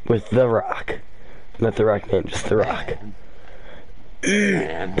 With the Rock. Not the Rock Man, just the Rock.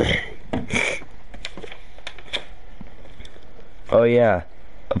 Man. Oh yeah.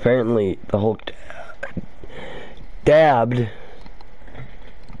 Apparently the Hulk dabbed.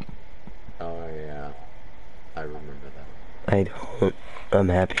 Oh yeah. I remember that. I don't. I'm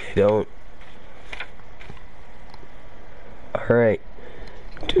happy I don't. Alright.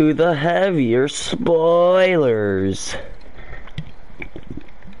 To the heavier spoilers.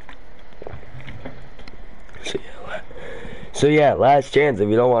 So yeah, last chance. If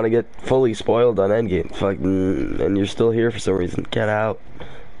you don't want to get fully spoiled on Endgame, fucking, and you're still here for some reason, get out.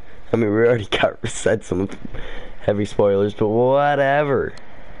 I mean, we already said some heavy spoilers, but whatever.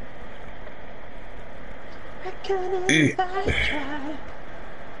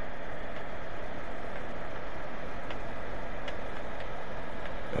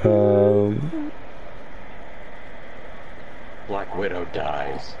 Black Widow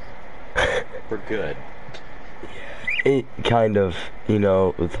dies. For good. It kind of, you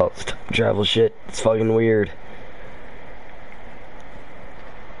know, with all this time travel shit, it's fucking weird.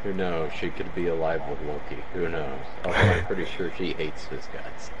 Who knows? She could be alive with Loki. Who knows? Although I'm pretty sure she hates his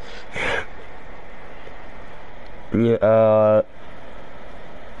guts. Yeah,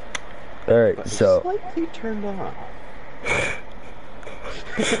 alright, But so. slightly turned on.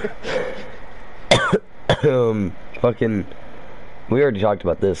 Fucking. We already talked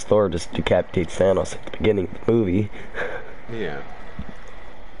about this. Thor just decapitates Thanos at the beginning of the movie. Yeah.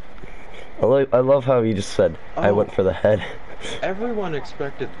 I love how he just said, I Oh. went for the head. Everyone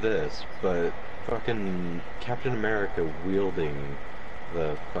expected this, but fucking Captain America wielding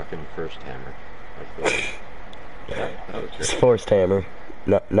the fucking first hammer. That was Just great. Forced hammer.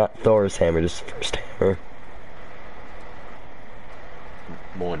 Not Thor's hammer, just first hammer.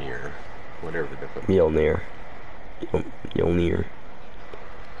 Mjolnir. Whatever the fuck. Mjolnir. Mjolnir.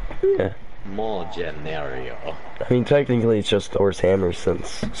 Yeah. Mjolnir. I mean, technically it's just Thor's hammer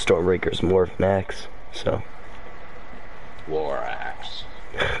since Stormbreaker's more of an axe, so. War axe.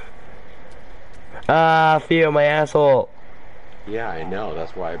 Ah, feel my asshole. Yeah, I know.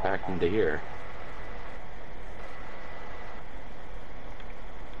 That's why I backed into here.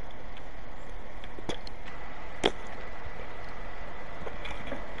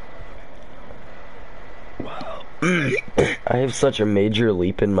 I have such a major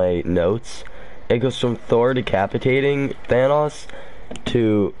leap in my notes. It goes from Thor decapitating Thanos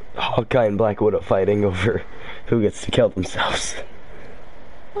to Hawkeye and Black Widow fighting over who gets to kill themselves.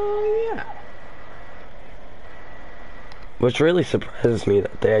 Oh, yeah. Which really surprises me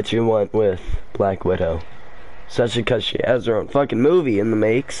that they actually went with Black Widow. Especially because she has her own fucking movie in the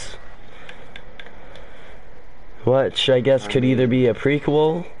makes. Which I guess could either be a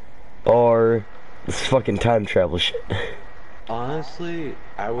prequel or this fucking time travel shit. Honestly,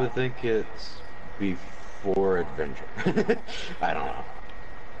 I would think it's before Adventure. I don't know.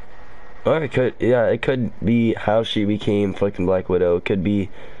 Or it could, yeah, it could be how she became fucking Black Widow. It could be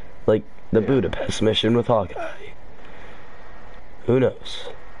like the Budapest mission with Hawkeye. Who knows?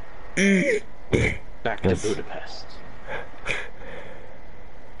 Back to Budapest.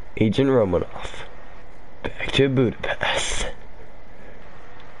 Agent Romanoff. Back to Budapest.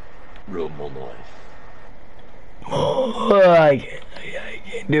 Romanov. Oh, I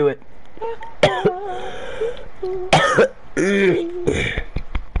can't do it.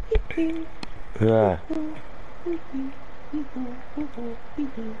 Ah.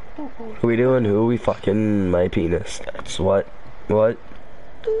 What are we doing? Who are we fucking? My penis. That's what? What?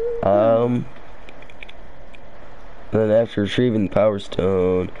 Then after retrieving the Power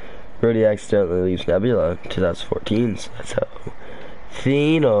Stone, Rhodey accidentally leaves Nebula in 2014, so that's how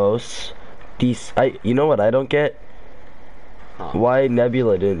Thanos... you know what I don't get? Huh. Why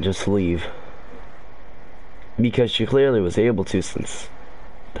Nebula didn't just leave. Because she clearly was able to, since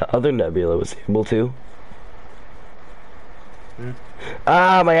the other Nebula was able to. Hmm.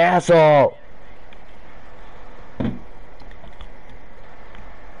 Ah, my asshole! No,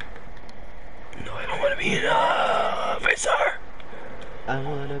 I don't want to be in Pheostar. I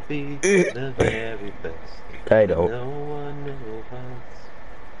wanna be the very best. I don't. No one knows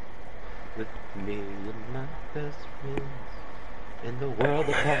with me and my best friends in the world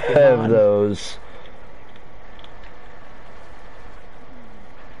of Have Pokemon. those.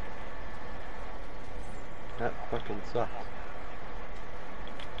 That fucking sucks.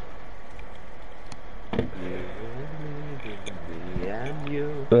 Me and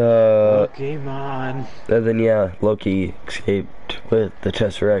you. Pokemon. And then yeah, Loki escaped with the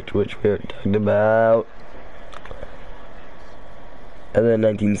Tesseract, which we already talked about. And then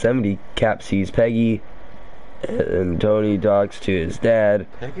 1970, Cap sees Peggy, and Tony talks to his dad.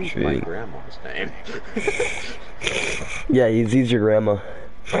 Peggy's my grandma's name. Yeah, he's your grandma.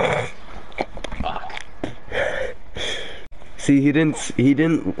 Fuck. See, he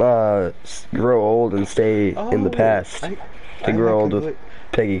didn't grow old and stay in the past to grow old with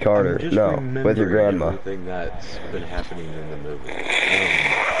Peggy Carter. No, with your grandma. Everything that's been happening in the movie.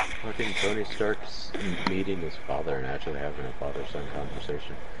 Fucking Tony Stark's meeting his father and actually having a father-son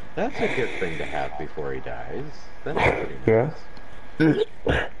conversation. That's a good thing to have before he dies. That's pretty nice. Yeah.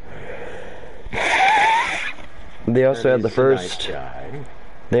 They also had the first.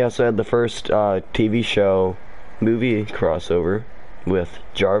 They also had the first TV show, movie crossover with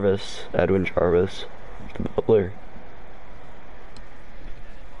Jarvis, Edwin Jarvis, the butler.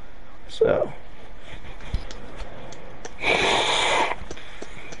 So.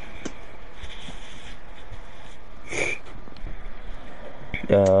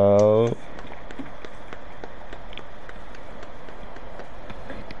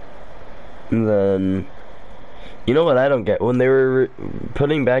 And then, you know what I don't get? When they were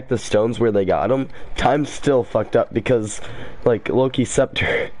putting back the stones where they got them, time's still fucked up because, like, Loki's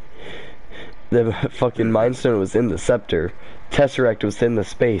scepter, the fucking Mind Stone was in the scepter. Tesseract was in the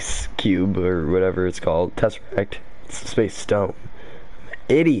space cube, or whatever it's called. Tesseract. It's a space stone.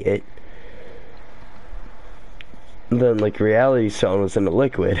 Idiot. Then, like, Reality Stone was in the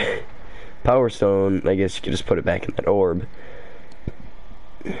liquid. Power Stone, I guess you could just put it back in that orb.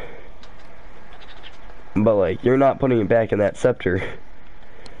 But, like, you're not putting it back in that scepter.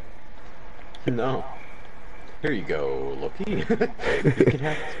 No. Here you go, Loki. You can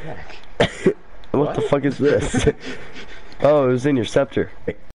have this back. What the fuck is this? Oh, it was in your scepter.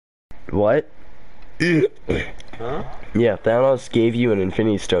 What? Huh? Yeah, Thanos gave you an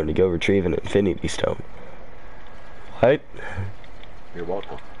Infinity Stone to go retrieve an Infinity Stone. What? You're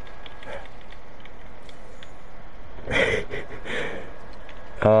welcome.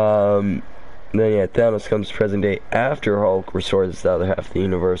 Then yeah, Thanos comes present day after Hulk restores the other half of the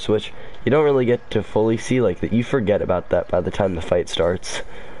universe, which you don't really get to fully see, like, that you forget about that by the time the fight starts.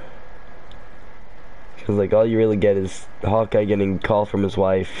 Because, like, all you really get is Hawkeye getting a call from his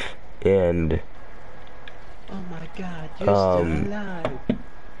wife, and Oh my god, you're still alive.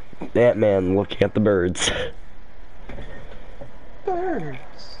 Ant-Man looking at the birds. Birds.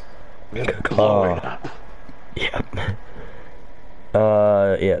 Blowing up. Yep.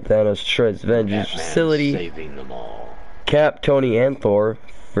 Yeah, Thanos destroys Avengers facility. Saving them all. Cap, Tony, and Thor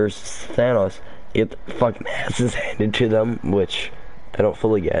versus Thanos. get their fucking asses handed to them, which I don't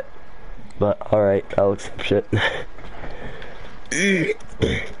fully get. But alright, I'll accept it.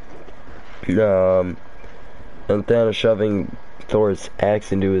 And Thanos shoving Thor's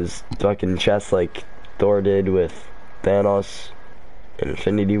axe into his fucking chest like Thor did with Thanos in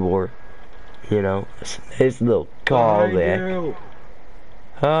Infinity War. You know, it's a little callback.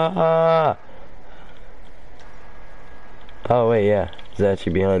 Ah! Oh wait, yeah, it's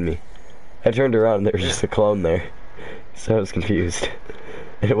actually behind me. I turned around and there was just a clone there, so I was confused.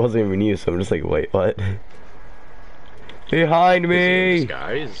 And it wasn't even you, so I'm just like, wait, what? Behind me!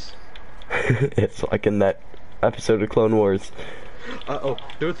 Guys. It's like in that episode of Clone Wars. Uh-oh,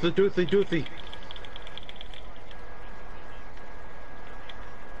 Doothy.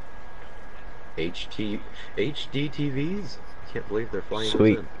 HD TVs? Can't believe they're flying us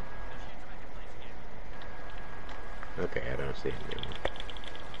Sweet. in. Okay, I don't see him anymore.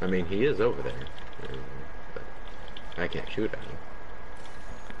 I mean, he is over there. But I can't shoot at him.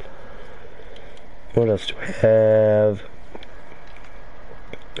 What else do I have?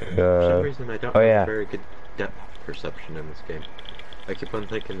 For some reason, I don't oh have yeah. a very good depth perception in this game. I keep on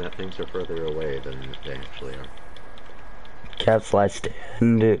thinking that things are further away than they actually are. Cap's last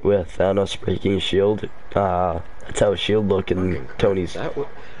stand with Thanos breaking his shield. That's how his shield look in Fucking crap. Tony's.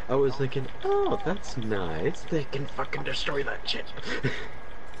 I was thinking, oh, that's nice. They can fucking destroy that shit.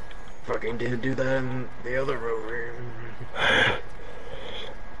 Fucking didn't do that in the other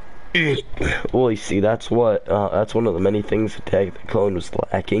movie. Well, you see, that's one of the many things Attack the Clone was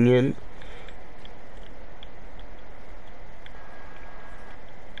lacking in.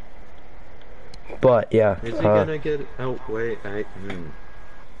 But yeah, Is he gonna get? Oh wait,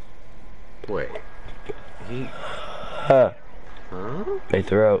 wait. He? Huh? My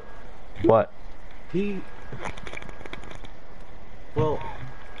throat. What? He? Well,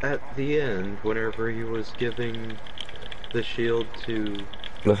 at the end, whenever he was giving the shield to.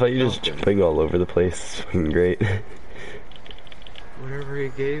 I thought you were just jumping all over the place. It's fucking great. Whenever he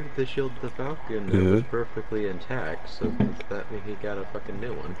gave the shield to Falcon, it was perfectly intact, so does that mean he got a fucking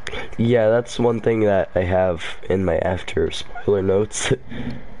new one? Yeah, that's one thing that I have in my after spoiler notes.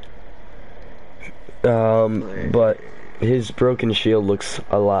 But his broken shield looks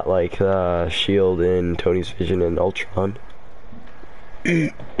a lot like the shield in Tony's Vision and Ultron.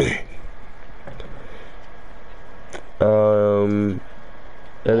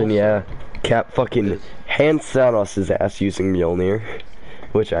 And then yeah, Cap fucking hands Thanos' ass using Mjolnir,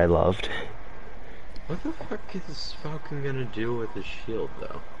 which I loved. What the fuck is Falcon gonna do with his shield,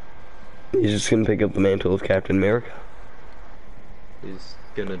 though? He's just gonna pick up the mantle of Captain America. He's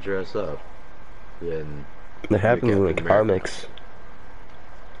gonna dress up. Then That happens in the comics.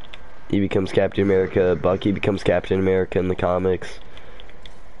 He becomes Captain America, Bucky becomes Captain America in the comics.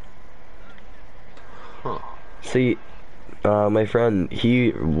 Huh. See, my friend,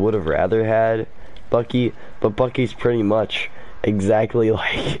 he would have rather had Bucky, but Bucky's pretty much exactly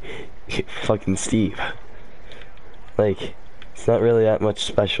like fucking Steve. Like, it's not really that much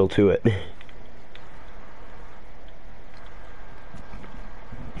special to it.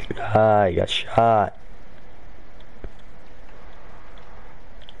 Ah, he got shot.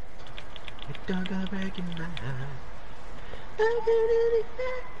 Don't go back in my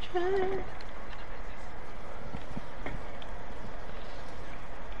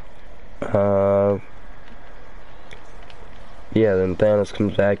Yeah, then Thanos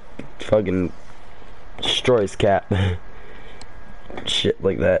comes back, fucking destroys Cap. Shit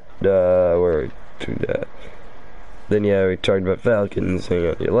like that. Where to that? Then yeah, we talked about Falcons, and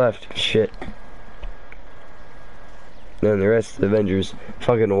on your left, shit. Then the rest of the Avengers,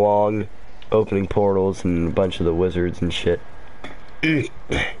 fucking Wong, opening portals and a bunch of the wizards and shit. Good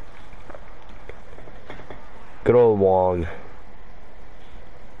old Wong.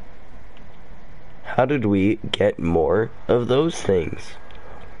 How did we get more of those things?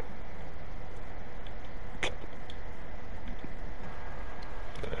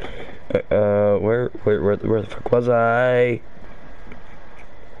 Where the fuck was I?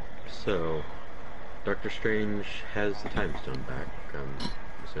 So, Doctor Strange has the time stone back.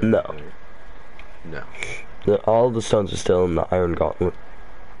 No. No. All the stones are still in the Iron Gauntlet.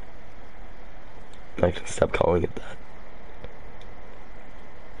 I can stop calling it that.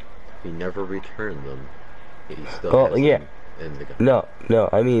 He never returned them. He still has yeah. them in the gun. No,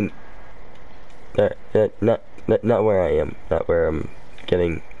 I mean, not where I am, not where I'm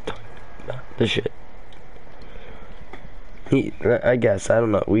getting the shit. I guess, I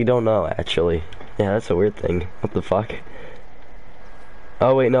don't know, we don't know, actually. Yeah, that's a weird thing. What the fuck?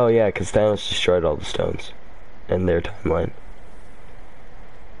 Oh wait, no, yeah, because Thanos destroyed all the stones in their timeline.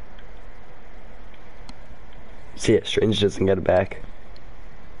 So yeah, Strange doesn't get it back.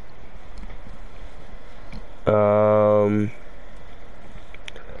 Oh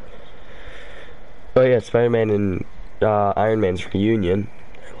yeah, Spider-Man and Iron Man's reunion.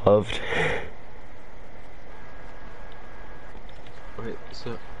 I loved. Wait,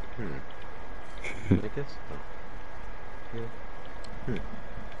 so, I guess so. Yeah.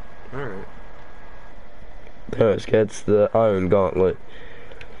 Alright. Thanos gets the Iron Gauntlet.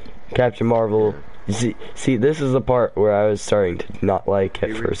 Captain Marvel. See, this is the part where I was starting to not like at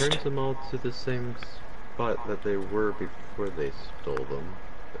He first. returns them all to the same spot that they were before they stole them.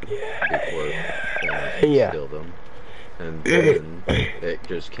 Before Thanos Yeah. stole them. And then it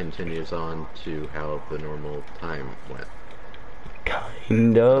just continues on to how the normal time went.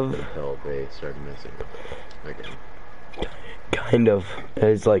 Kind of. Until they started messing with it again. Kind of.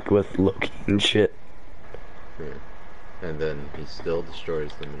 It's like with Loki and shit. Yeah. And then he still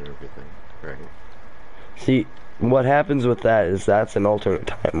destroys them and everything. Right. See, what happens with that is that's an alternate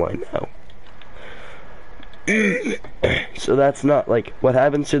timeline now. So that's not like what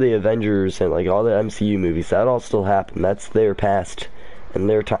happens to the Avengers and like all the MCU movies. That all still happened. That's their past and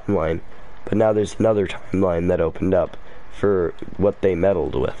their timeline. But now there's another timeline that opened up for what they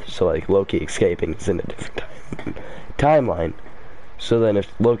meddled with. So like Loki escaping is in a different timeline. So then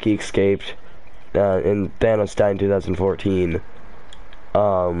if Loki escaped and Thanos died in 2014,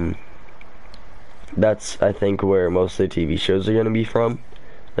 that's I think where most of the TV shows are gonna be from.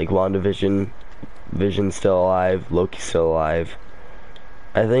 Like WandaVision. Vision's still alive, Loki's still alive.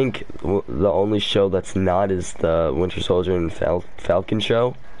 I think the only show that's not is the Winter Soldier and Falcon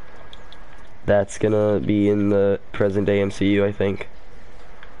show. That's gonna be in the present day MCU, I think.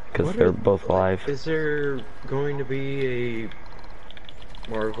 Because they're both alive. Is there going to be a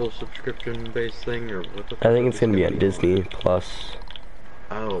Marvel subscription based thing, or what the fuck? I think it's gonna be on Disney Plus.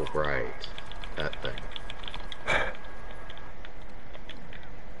 Oh, right. That thing.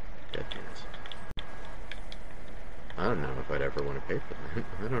 Goodness. I don't know if I'd ever want to pay for that.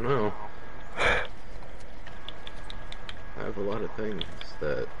 I don't know. I have a lot of things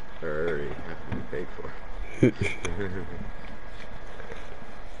that are already having to be paid for.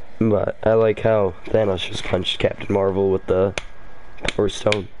 But I like how Thanos just punched Captain Marvel with the Power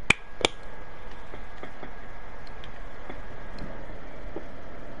Stone.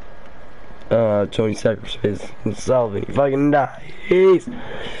 Tony sacrifices himself and he fucking dies.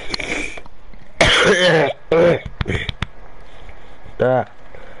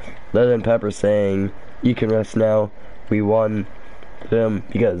 Then Pepper saying, "You can rest now. We won them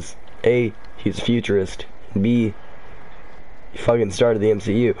because A, he's a futurist, and B, he fucking started the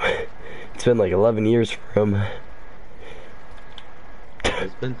MCU. It's been like 11 years for him."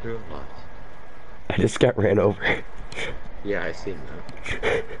 He's been through a lot. I just got ran over. Yeah, I seen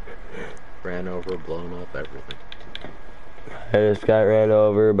that. Ran over, blown up, everything. I just got ran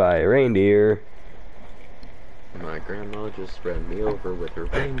over by a reindeer. My grandma just ran me over with her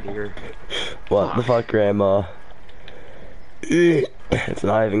reindeer. What the fuck, Grandma? It's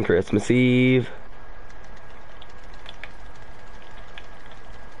not even Christmas Eve.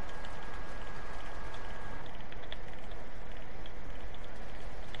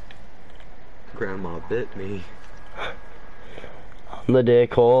 Grandma bit me. On the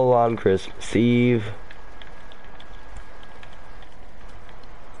dick hole on Christmas Eve.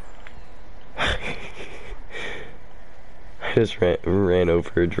 I just ran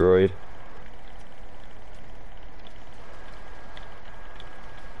over a droid.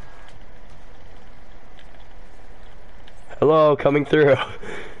 Hello, coming through.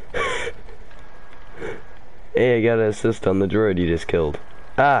 Hey, I got an assist on the droid you just killed.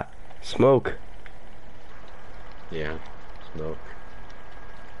 Ah, smoke. Yeah, smoke.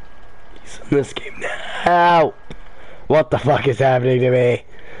 He's in this game now. What the fuck is happening to me?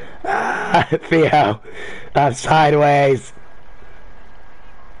 Ah, Theo, I'm sideways.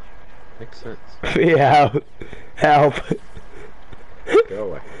 Makes sense. Theo, help. Go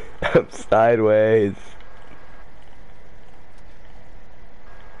away. I'm sideways.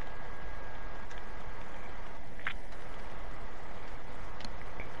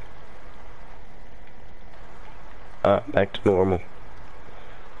 Back to normal.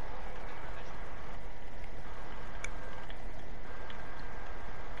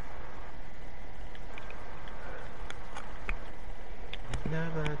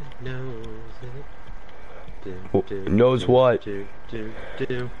 Nobody knows it. Knows what?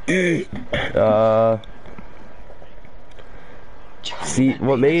 See,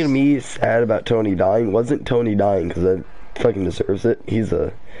 what made me sad about Tony dying wasn't Tony dying, because that fucking deserves it. He's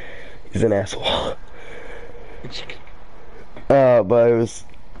an asshole. But it was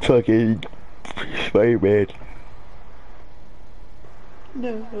fucking Spider-Man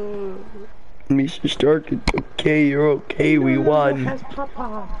No. Mr. Stark, it's okay, you're okay, we won. Has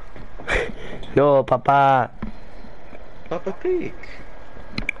Papa. No, Papa. Papa Pig.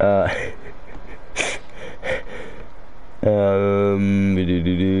 Uh,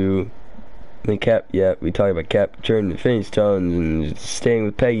 the Cap, yeah, we talked about Cap returning to Infinity Stones and staying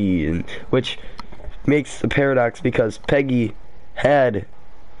with Peggy, and which makes the paradox because Peggy had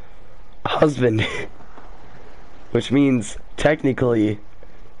a husband, which means technically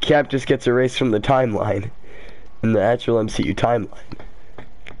Cap just gets erased from the timeline, in the actual MCU timeline,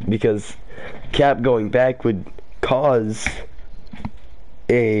 because Cap going back would cause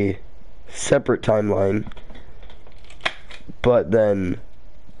a separate timeline, but then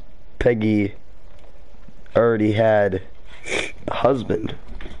Peggy already had a husband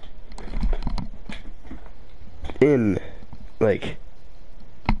in, like,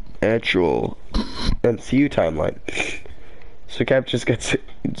 actual MCU timeline. So Cap just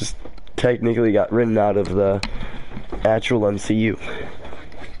technically got written out of the actual MCU.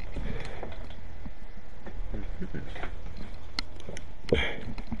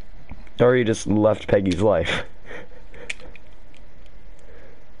 Or he just left Peggy's life.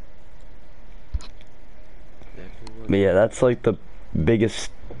 But yeah, that's like the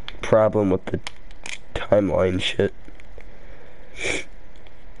biggest problem with the timeline shit.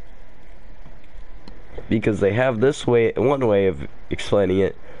 Because they have this way, one way of explaining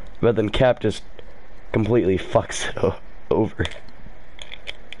it, but then Cap just completely fucks it over.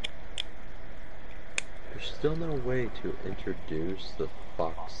 There's still no way to introduce the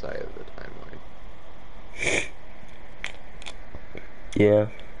Fox side of the timeline. Yeah.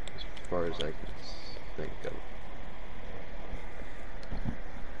 As far as I can think of.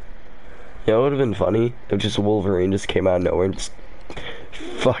 Yeah, it would have been funny if just Wolverine just came out of nowhere and just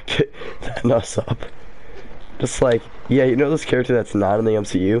fucked Thanos up. Just like, yeah, you know this character that's not in the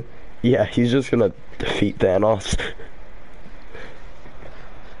MCU? Yeah, he's just gonna defeat Thanos.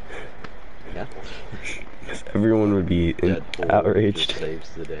 Yeah. Because everyone would be outraged. Just saves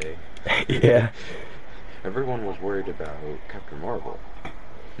the day. Yeah. Everyone was worried about Captain Marvel.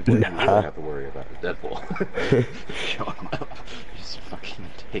 What you really have to worry about is Deadpool. Showing up, just fucking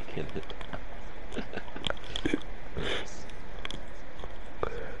taking it.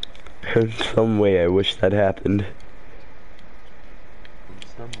 In some way, I wish that happened. In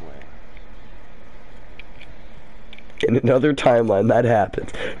some way. In another timeline, that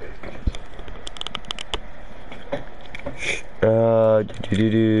happened. Oh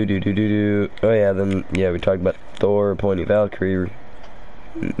yeah, then, yeah, we talked about Thor appointing Valkyrie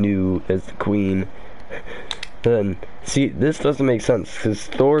new as the queen. Then, see, this doesn't make sense, because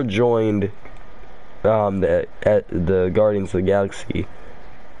Thor joined, the Guardians of the Galaxy,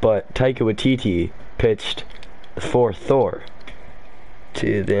 but Taika Waititi pitched the fourth Thor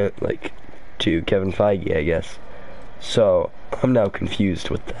to to Kevin Feige, I guess. So, I'm now confused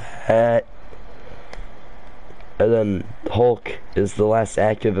with that. And then Hulk is the last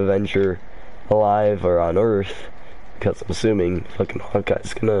active Avenger alive or on Earth, because I'm assuming fucking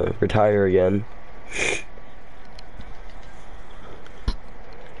Hawkeye's gonna retire again.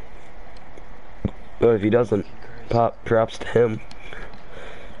 But if he doesn't, props to him.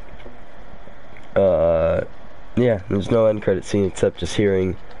 Yeah, there's no end credit scene except just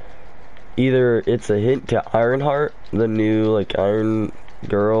hearing either it's a hint to Ironheart, the new like Iron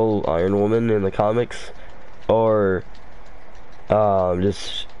Girl, Iron Woman in the comics, or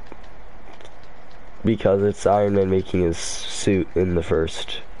just because it's Iron Man making his suit in the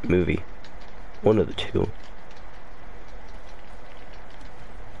first movie. One of the two.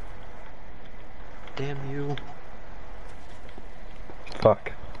 Damn you.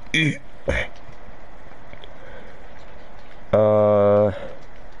 Fuck.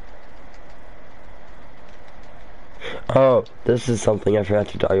 Oh, this is something I forgot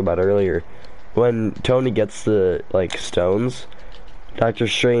to talk about earlier. When Tony gets the, like, stones, Doctor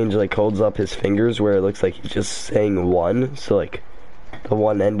Strange, like, holds up his fingers where it looks like he's just saying one, so, like, the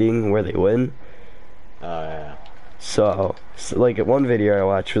one ending where they win. Yeah. So, like, one video I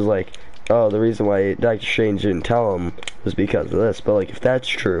watched was like, oh, the reason why Doctor Strange didn't tell him was because of this. But, like, if that's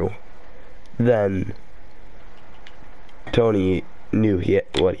true, then Tony knew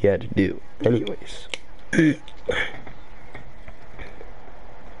what he had to do. Anyways.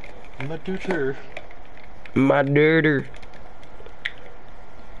 My daughter. My daughter.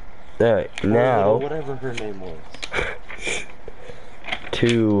 Alright, now whatever her name was.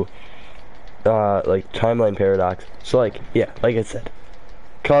 to like timeline paradox. So like, yeah, like I said,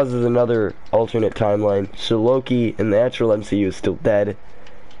 causes another alternate timeline. So Loki in the actual MCU is still dead,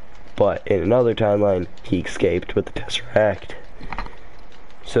 but in another timeline he escaped with the Tesseract.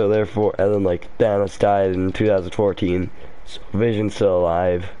 So therefore, and then like Thanos died in 2014. So Vision's still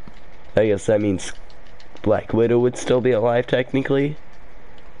alive. I guess that means Black Widow would still be alive technically.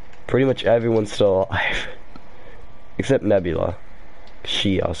 Pretty much everyone's still alive. Except Nebula.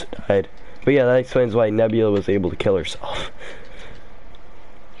 She also died. But yeah, that explains why Nebula was able to kill herself.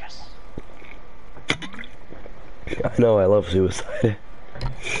 Yes. I know I love suicide.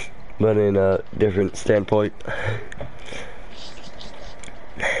 But in a different standpoint.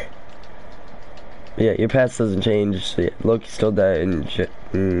 Yeah, your past doesn't change. So yeah, Loki's still dead and shit.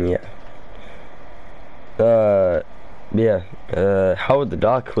 Yeah. Yeah. Howard the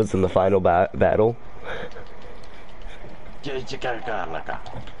Duck was in the final battle.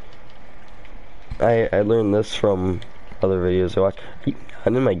 I learned this from other videos I watched. Are you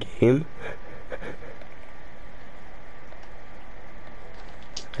not in my game?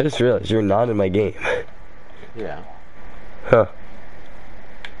 I just realized you're not in my game. Yeah. Huh.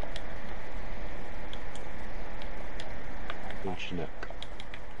 Chinook.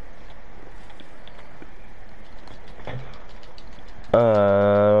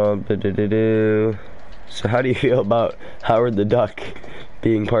 So how do you feel about Howard the Duck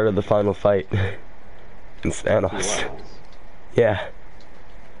being part of the final fight in Thanos? Was. Yeah.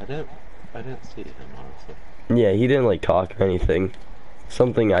 I didn't see him, honestly. Yeah, he didn't like talk or anything.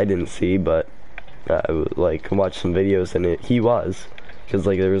 Something I didn't see, but I like watched some videos and he was, because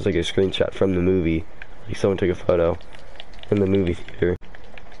like there was like a screenshot from the movie, like someone took a photo in the movie theater,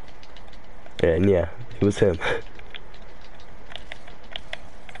 and yeah, it was him.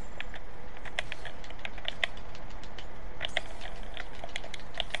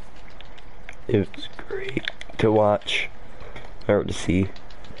 It was great to watch, or to see.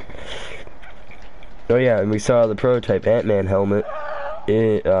 Oh yeah, and we saw the prototype Ant-Man helmet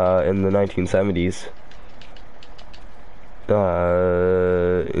in the 1970s.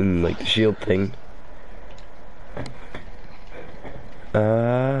 In like the shield thing.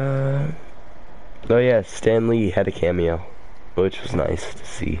 Oh yeah, Stan Lee had a cameo, which was nice to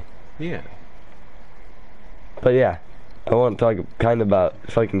see. Yeah. But yeah, I want to talk kind of about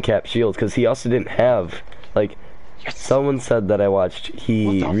fucking Cap Shields, because he also didn't have, like, someone said that I watched,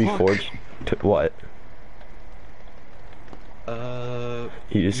 he reforged, what?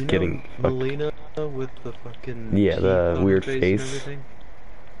 He just getting Melina with the fucking yeah, the teeth on weird her face. face. And everything?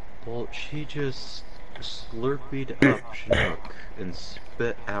 Well, she just slurpeed up Chinook and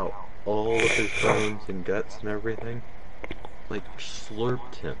spit out all of his bones and guts and everything. Like,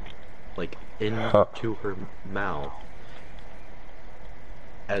 slurped him, like, into her mouth.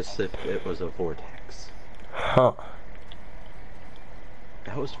 As if it was a vortex. Huh.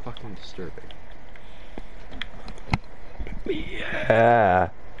 That was fucking disturbing. Yeah.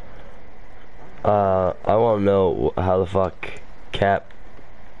 I want to know how the fuck Cap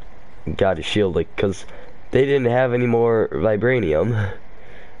got his shield, like, cause they didn't have any more vibranium.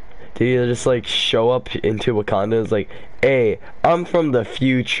 Did he just like show up into Wakanda and was like, hey, I'm from the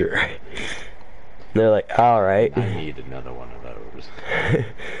future? And they're like, alright. I need another one of those.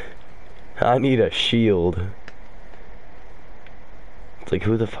 I need a shield. It's like,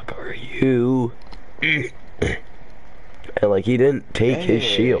 who the fuck are you? And like, he didn't take his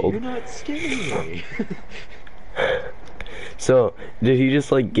shield. You're not skinny. So, did he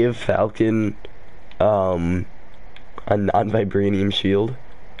just like give Falcon a non-vibranium shield?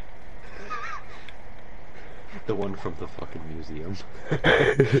 The one from the fucking museum.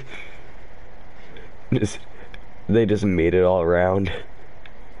 They just made it all around.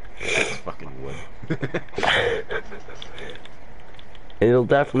 That's fucking wood. It'll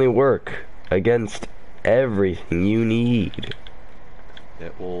definitely work against everything you need.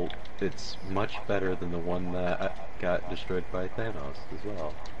 It's much better than the one that got destroyed by Thanos as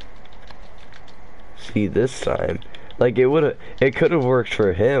well. See, this time, like it could have worked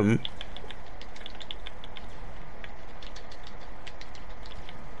for him.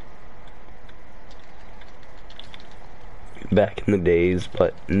 Back in the days,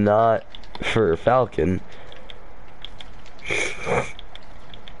 but not for Falcon.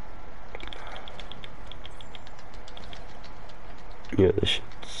 Yeah, this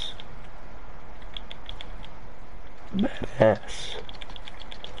shit's badass.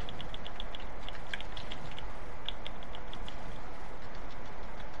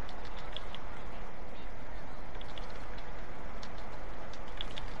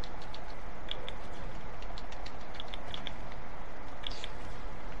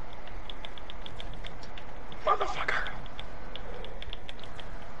 Motherfucker.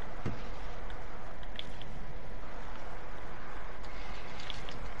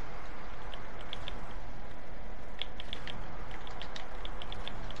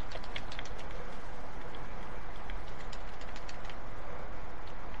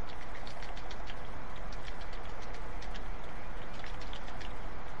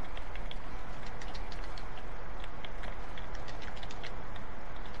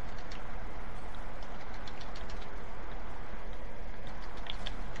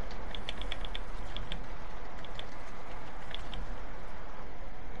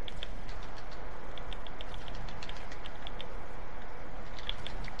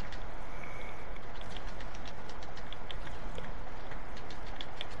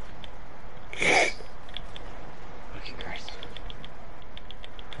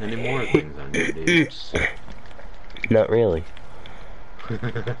 Any more things on your news? Not really.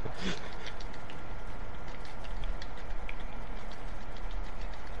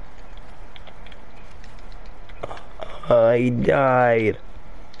 I died.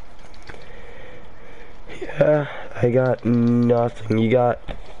 Yeah, I got nothing. You got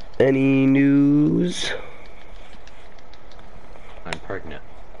any news? I'm pregnant.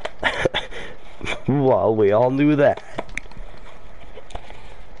 Well, we all knew that.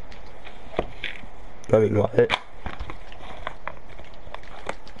 I mean, what?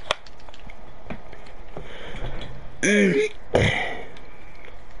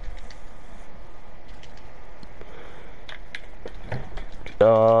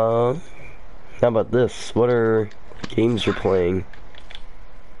 How about this? What are games you're playing?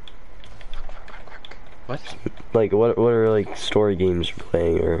 What? Like, what are, like, story games you're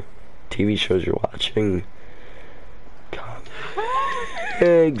playing, or TV shows you're watching?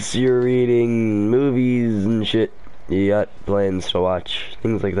 Comics you're reading, movies and shit. You got plans to watch,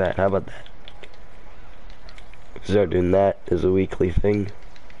 things like that. How about that? Start doing that as a weekly thing.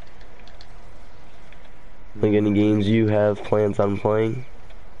 Like, any games you have plans on playing?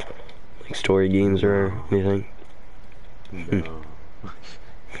 Like story games or anything? No.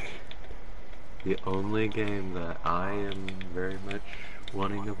 The only game that I am very much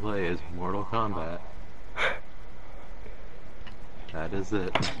wanting to play is Mortal Kombat. That is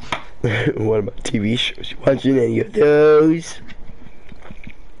it. What about TV shows? You watching any of those?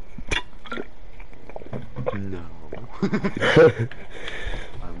 No.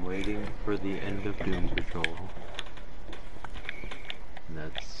 I'm waiting for the end of Doom Patrol. And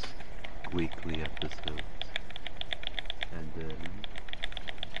that's weekly episodes. And then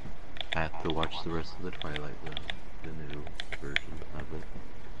I have to watch the rest of the Twilight Zone, the new version of it.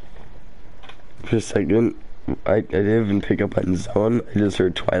 For a second, I didn't even pick up on Zone. I just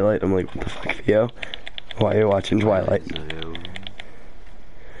heard Twilight. I'm like, what the fuck, Theo? Why are you watching Twilight?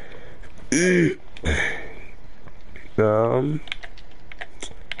 Zone.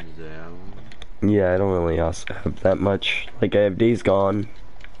 Yeah, I don't really also have that much. Like, I have Days Gone,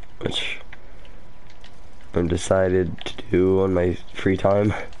 which I've decided to do on my free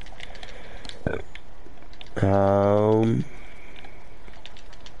time. I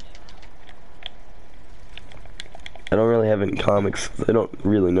don't really have any comics, 'cause I don't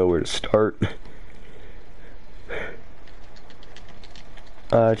really know where to start.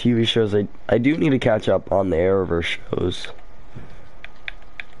 TV shows, I do need to catch up on the Arrowverse shows.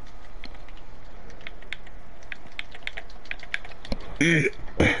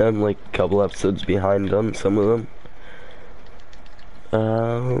 I'm like a couple episodes behind on some of them.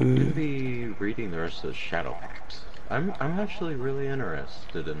 I'm gonna be reading the rest of Shadowpact. I'm actually really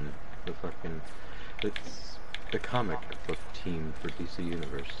interested in it's the comic book team for DC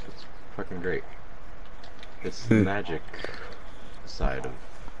Universe. It's fucking great. It's the magic side of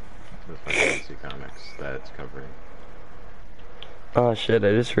the fucking DC Comics that it's covering. Oh shit,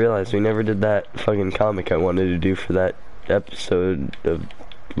 I just realized we never did that fucking comic I wanted to do for that episode of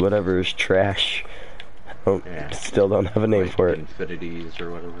whatever is trash. Still don't have a name like for it. Infinities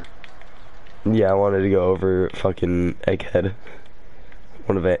or whatever. Yeah, I wanted to go over fucking Egghead.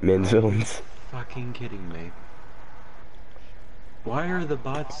 One of Ant-Man's villains. Fucking kidding me. Why are the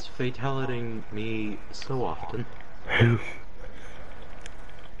bots fatalitying me so often?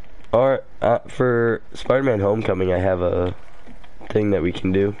 Or, for Spider-Man Homecoming, I have a thing that we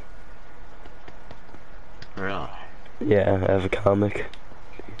can do. Really? Yeah, I have a comic.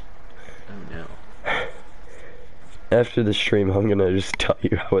 Oh no. After the stream, I'm gonna just tell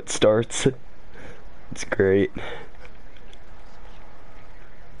you how it starts. It's great.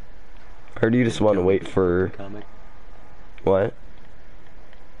 Or do you just want to wait for... Comic? What?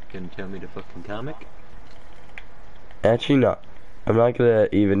 Can you tell me the fucking comic? Actually, no. I'm not gonna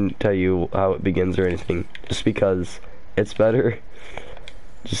even tell you how it begins or anything, just because it's better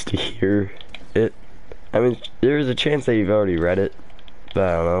just to hear it. I mean, there's a chance that you've already read it, but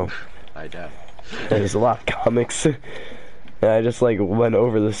I don't know. I doubt. There's a lot of comics, and I just like went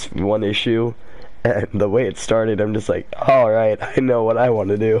over this one issue, and the way it started, I'm just like, alright, I know what I want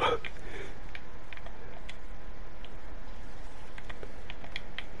to do.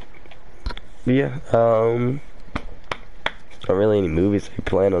 But yeah, not really any movies I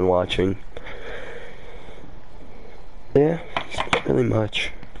plan on watching. Yeah, it's not really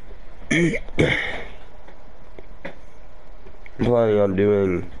much. I'm planning on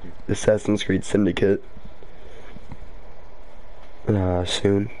doing Assassin's Creed Syndicate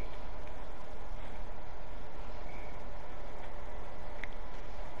soon.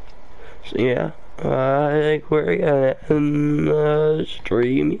 So yeah, I think we're gonna end the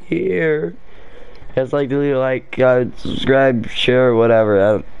stream here. Guys, like to leave a like, subscribe, share, whatever.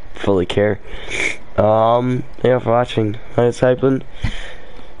 I don't fully care. Yeah, for watching. I'm Cyclin.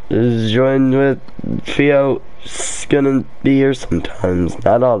 This is joined with Theo. He's gonna be here sometimes,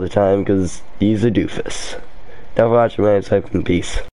 not all the time, because he's a doofus. Thanks for watching, man. Cyclin. Peace.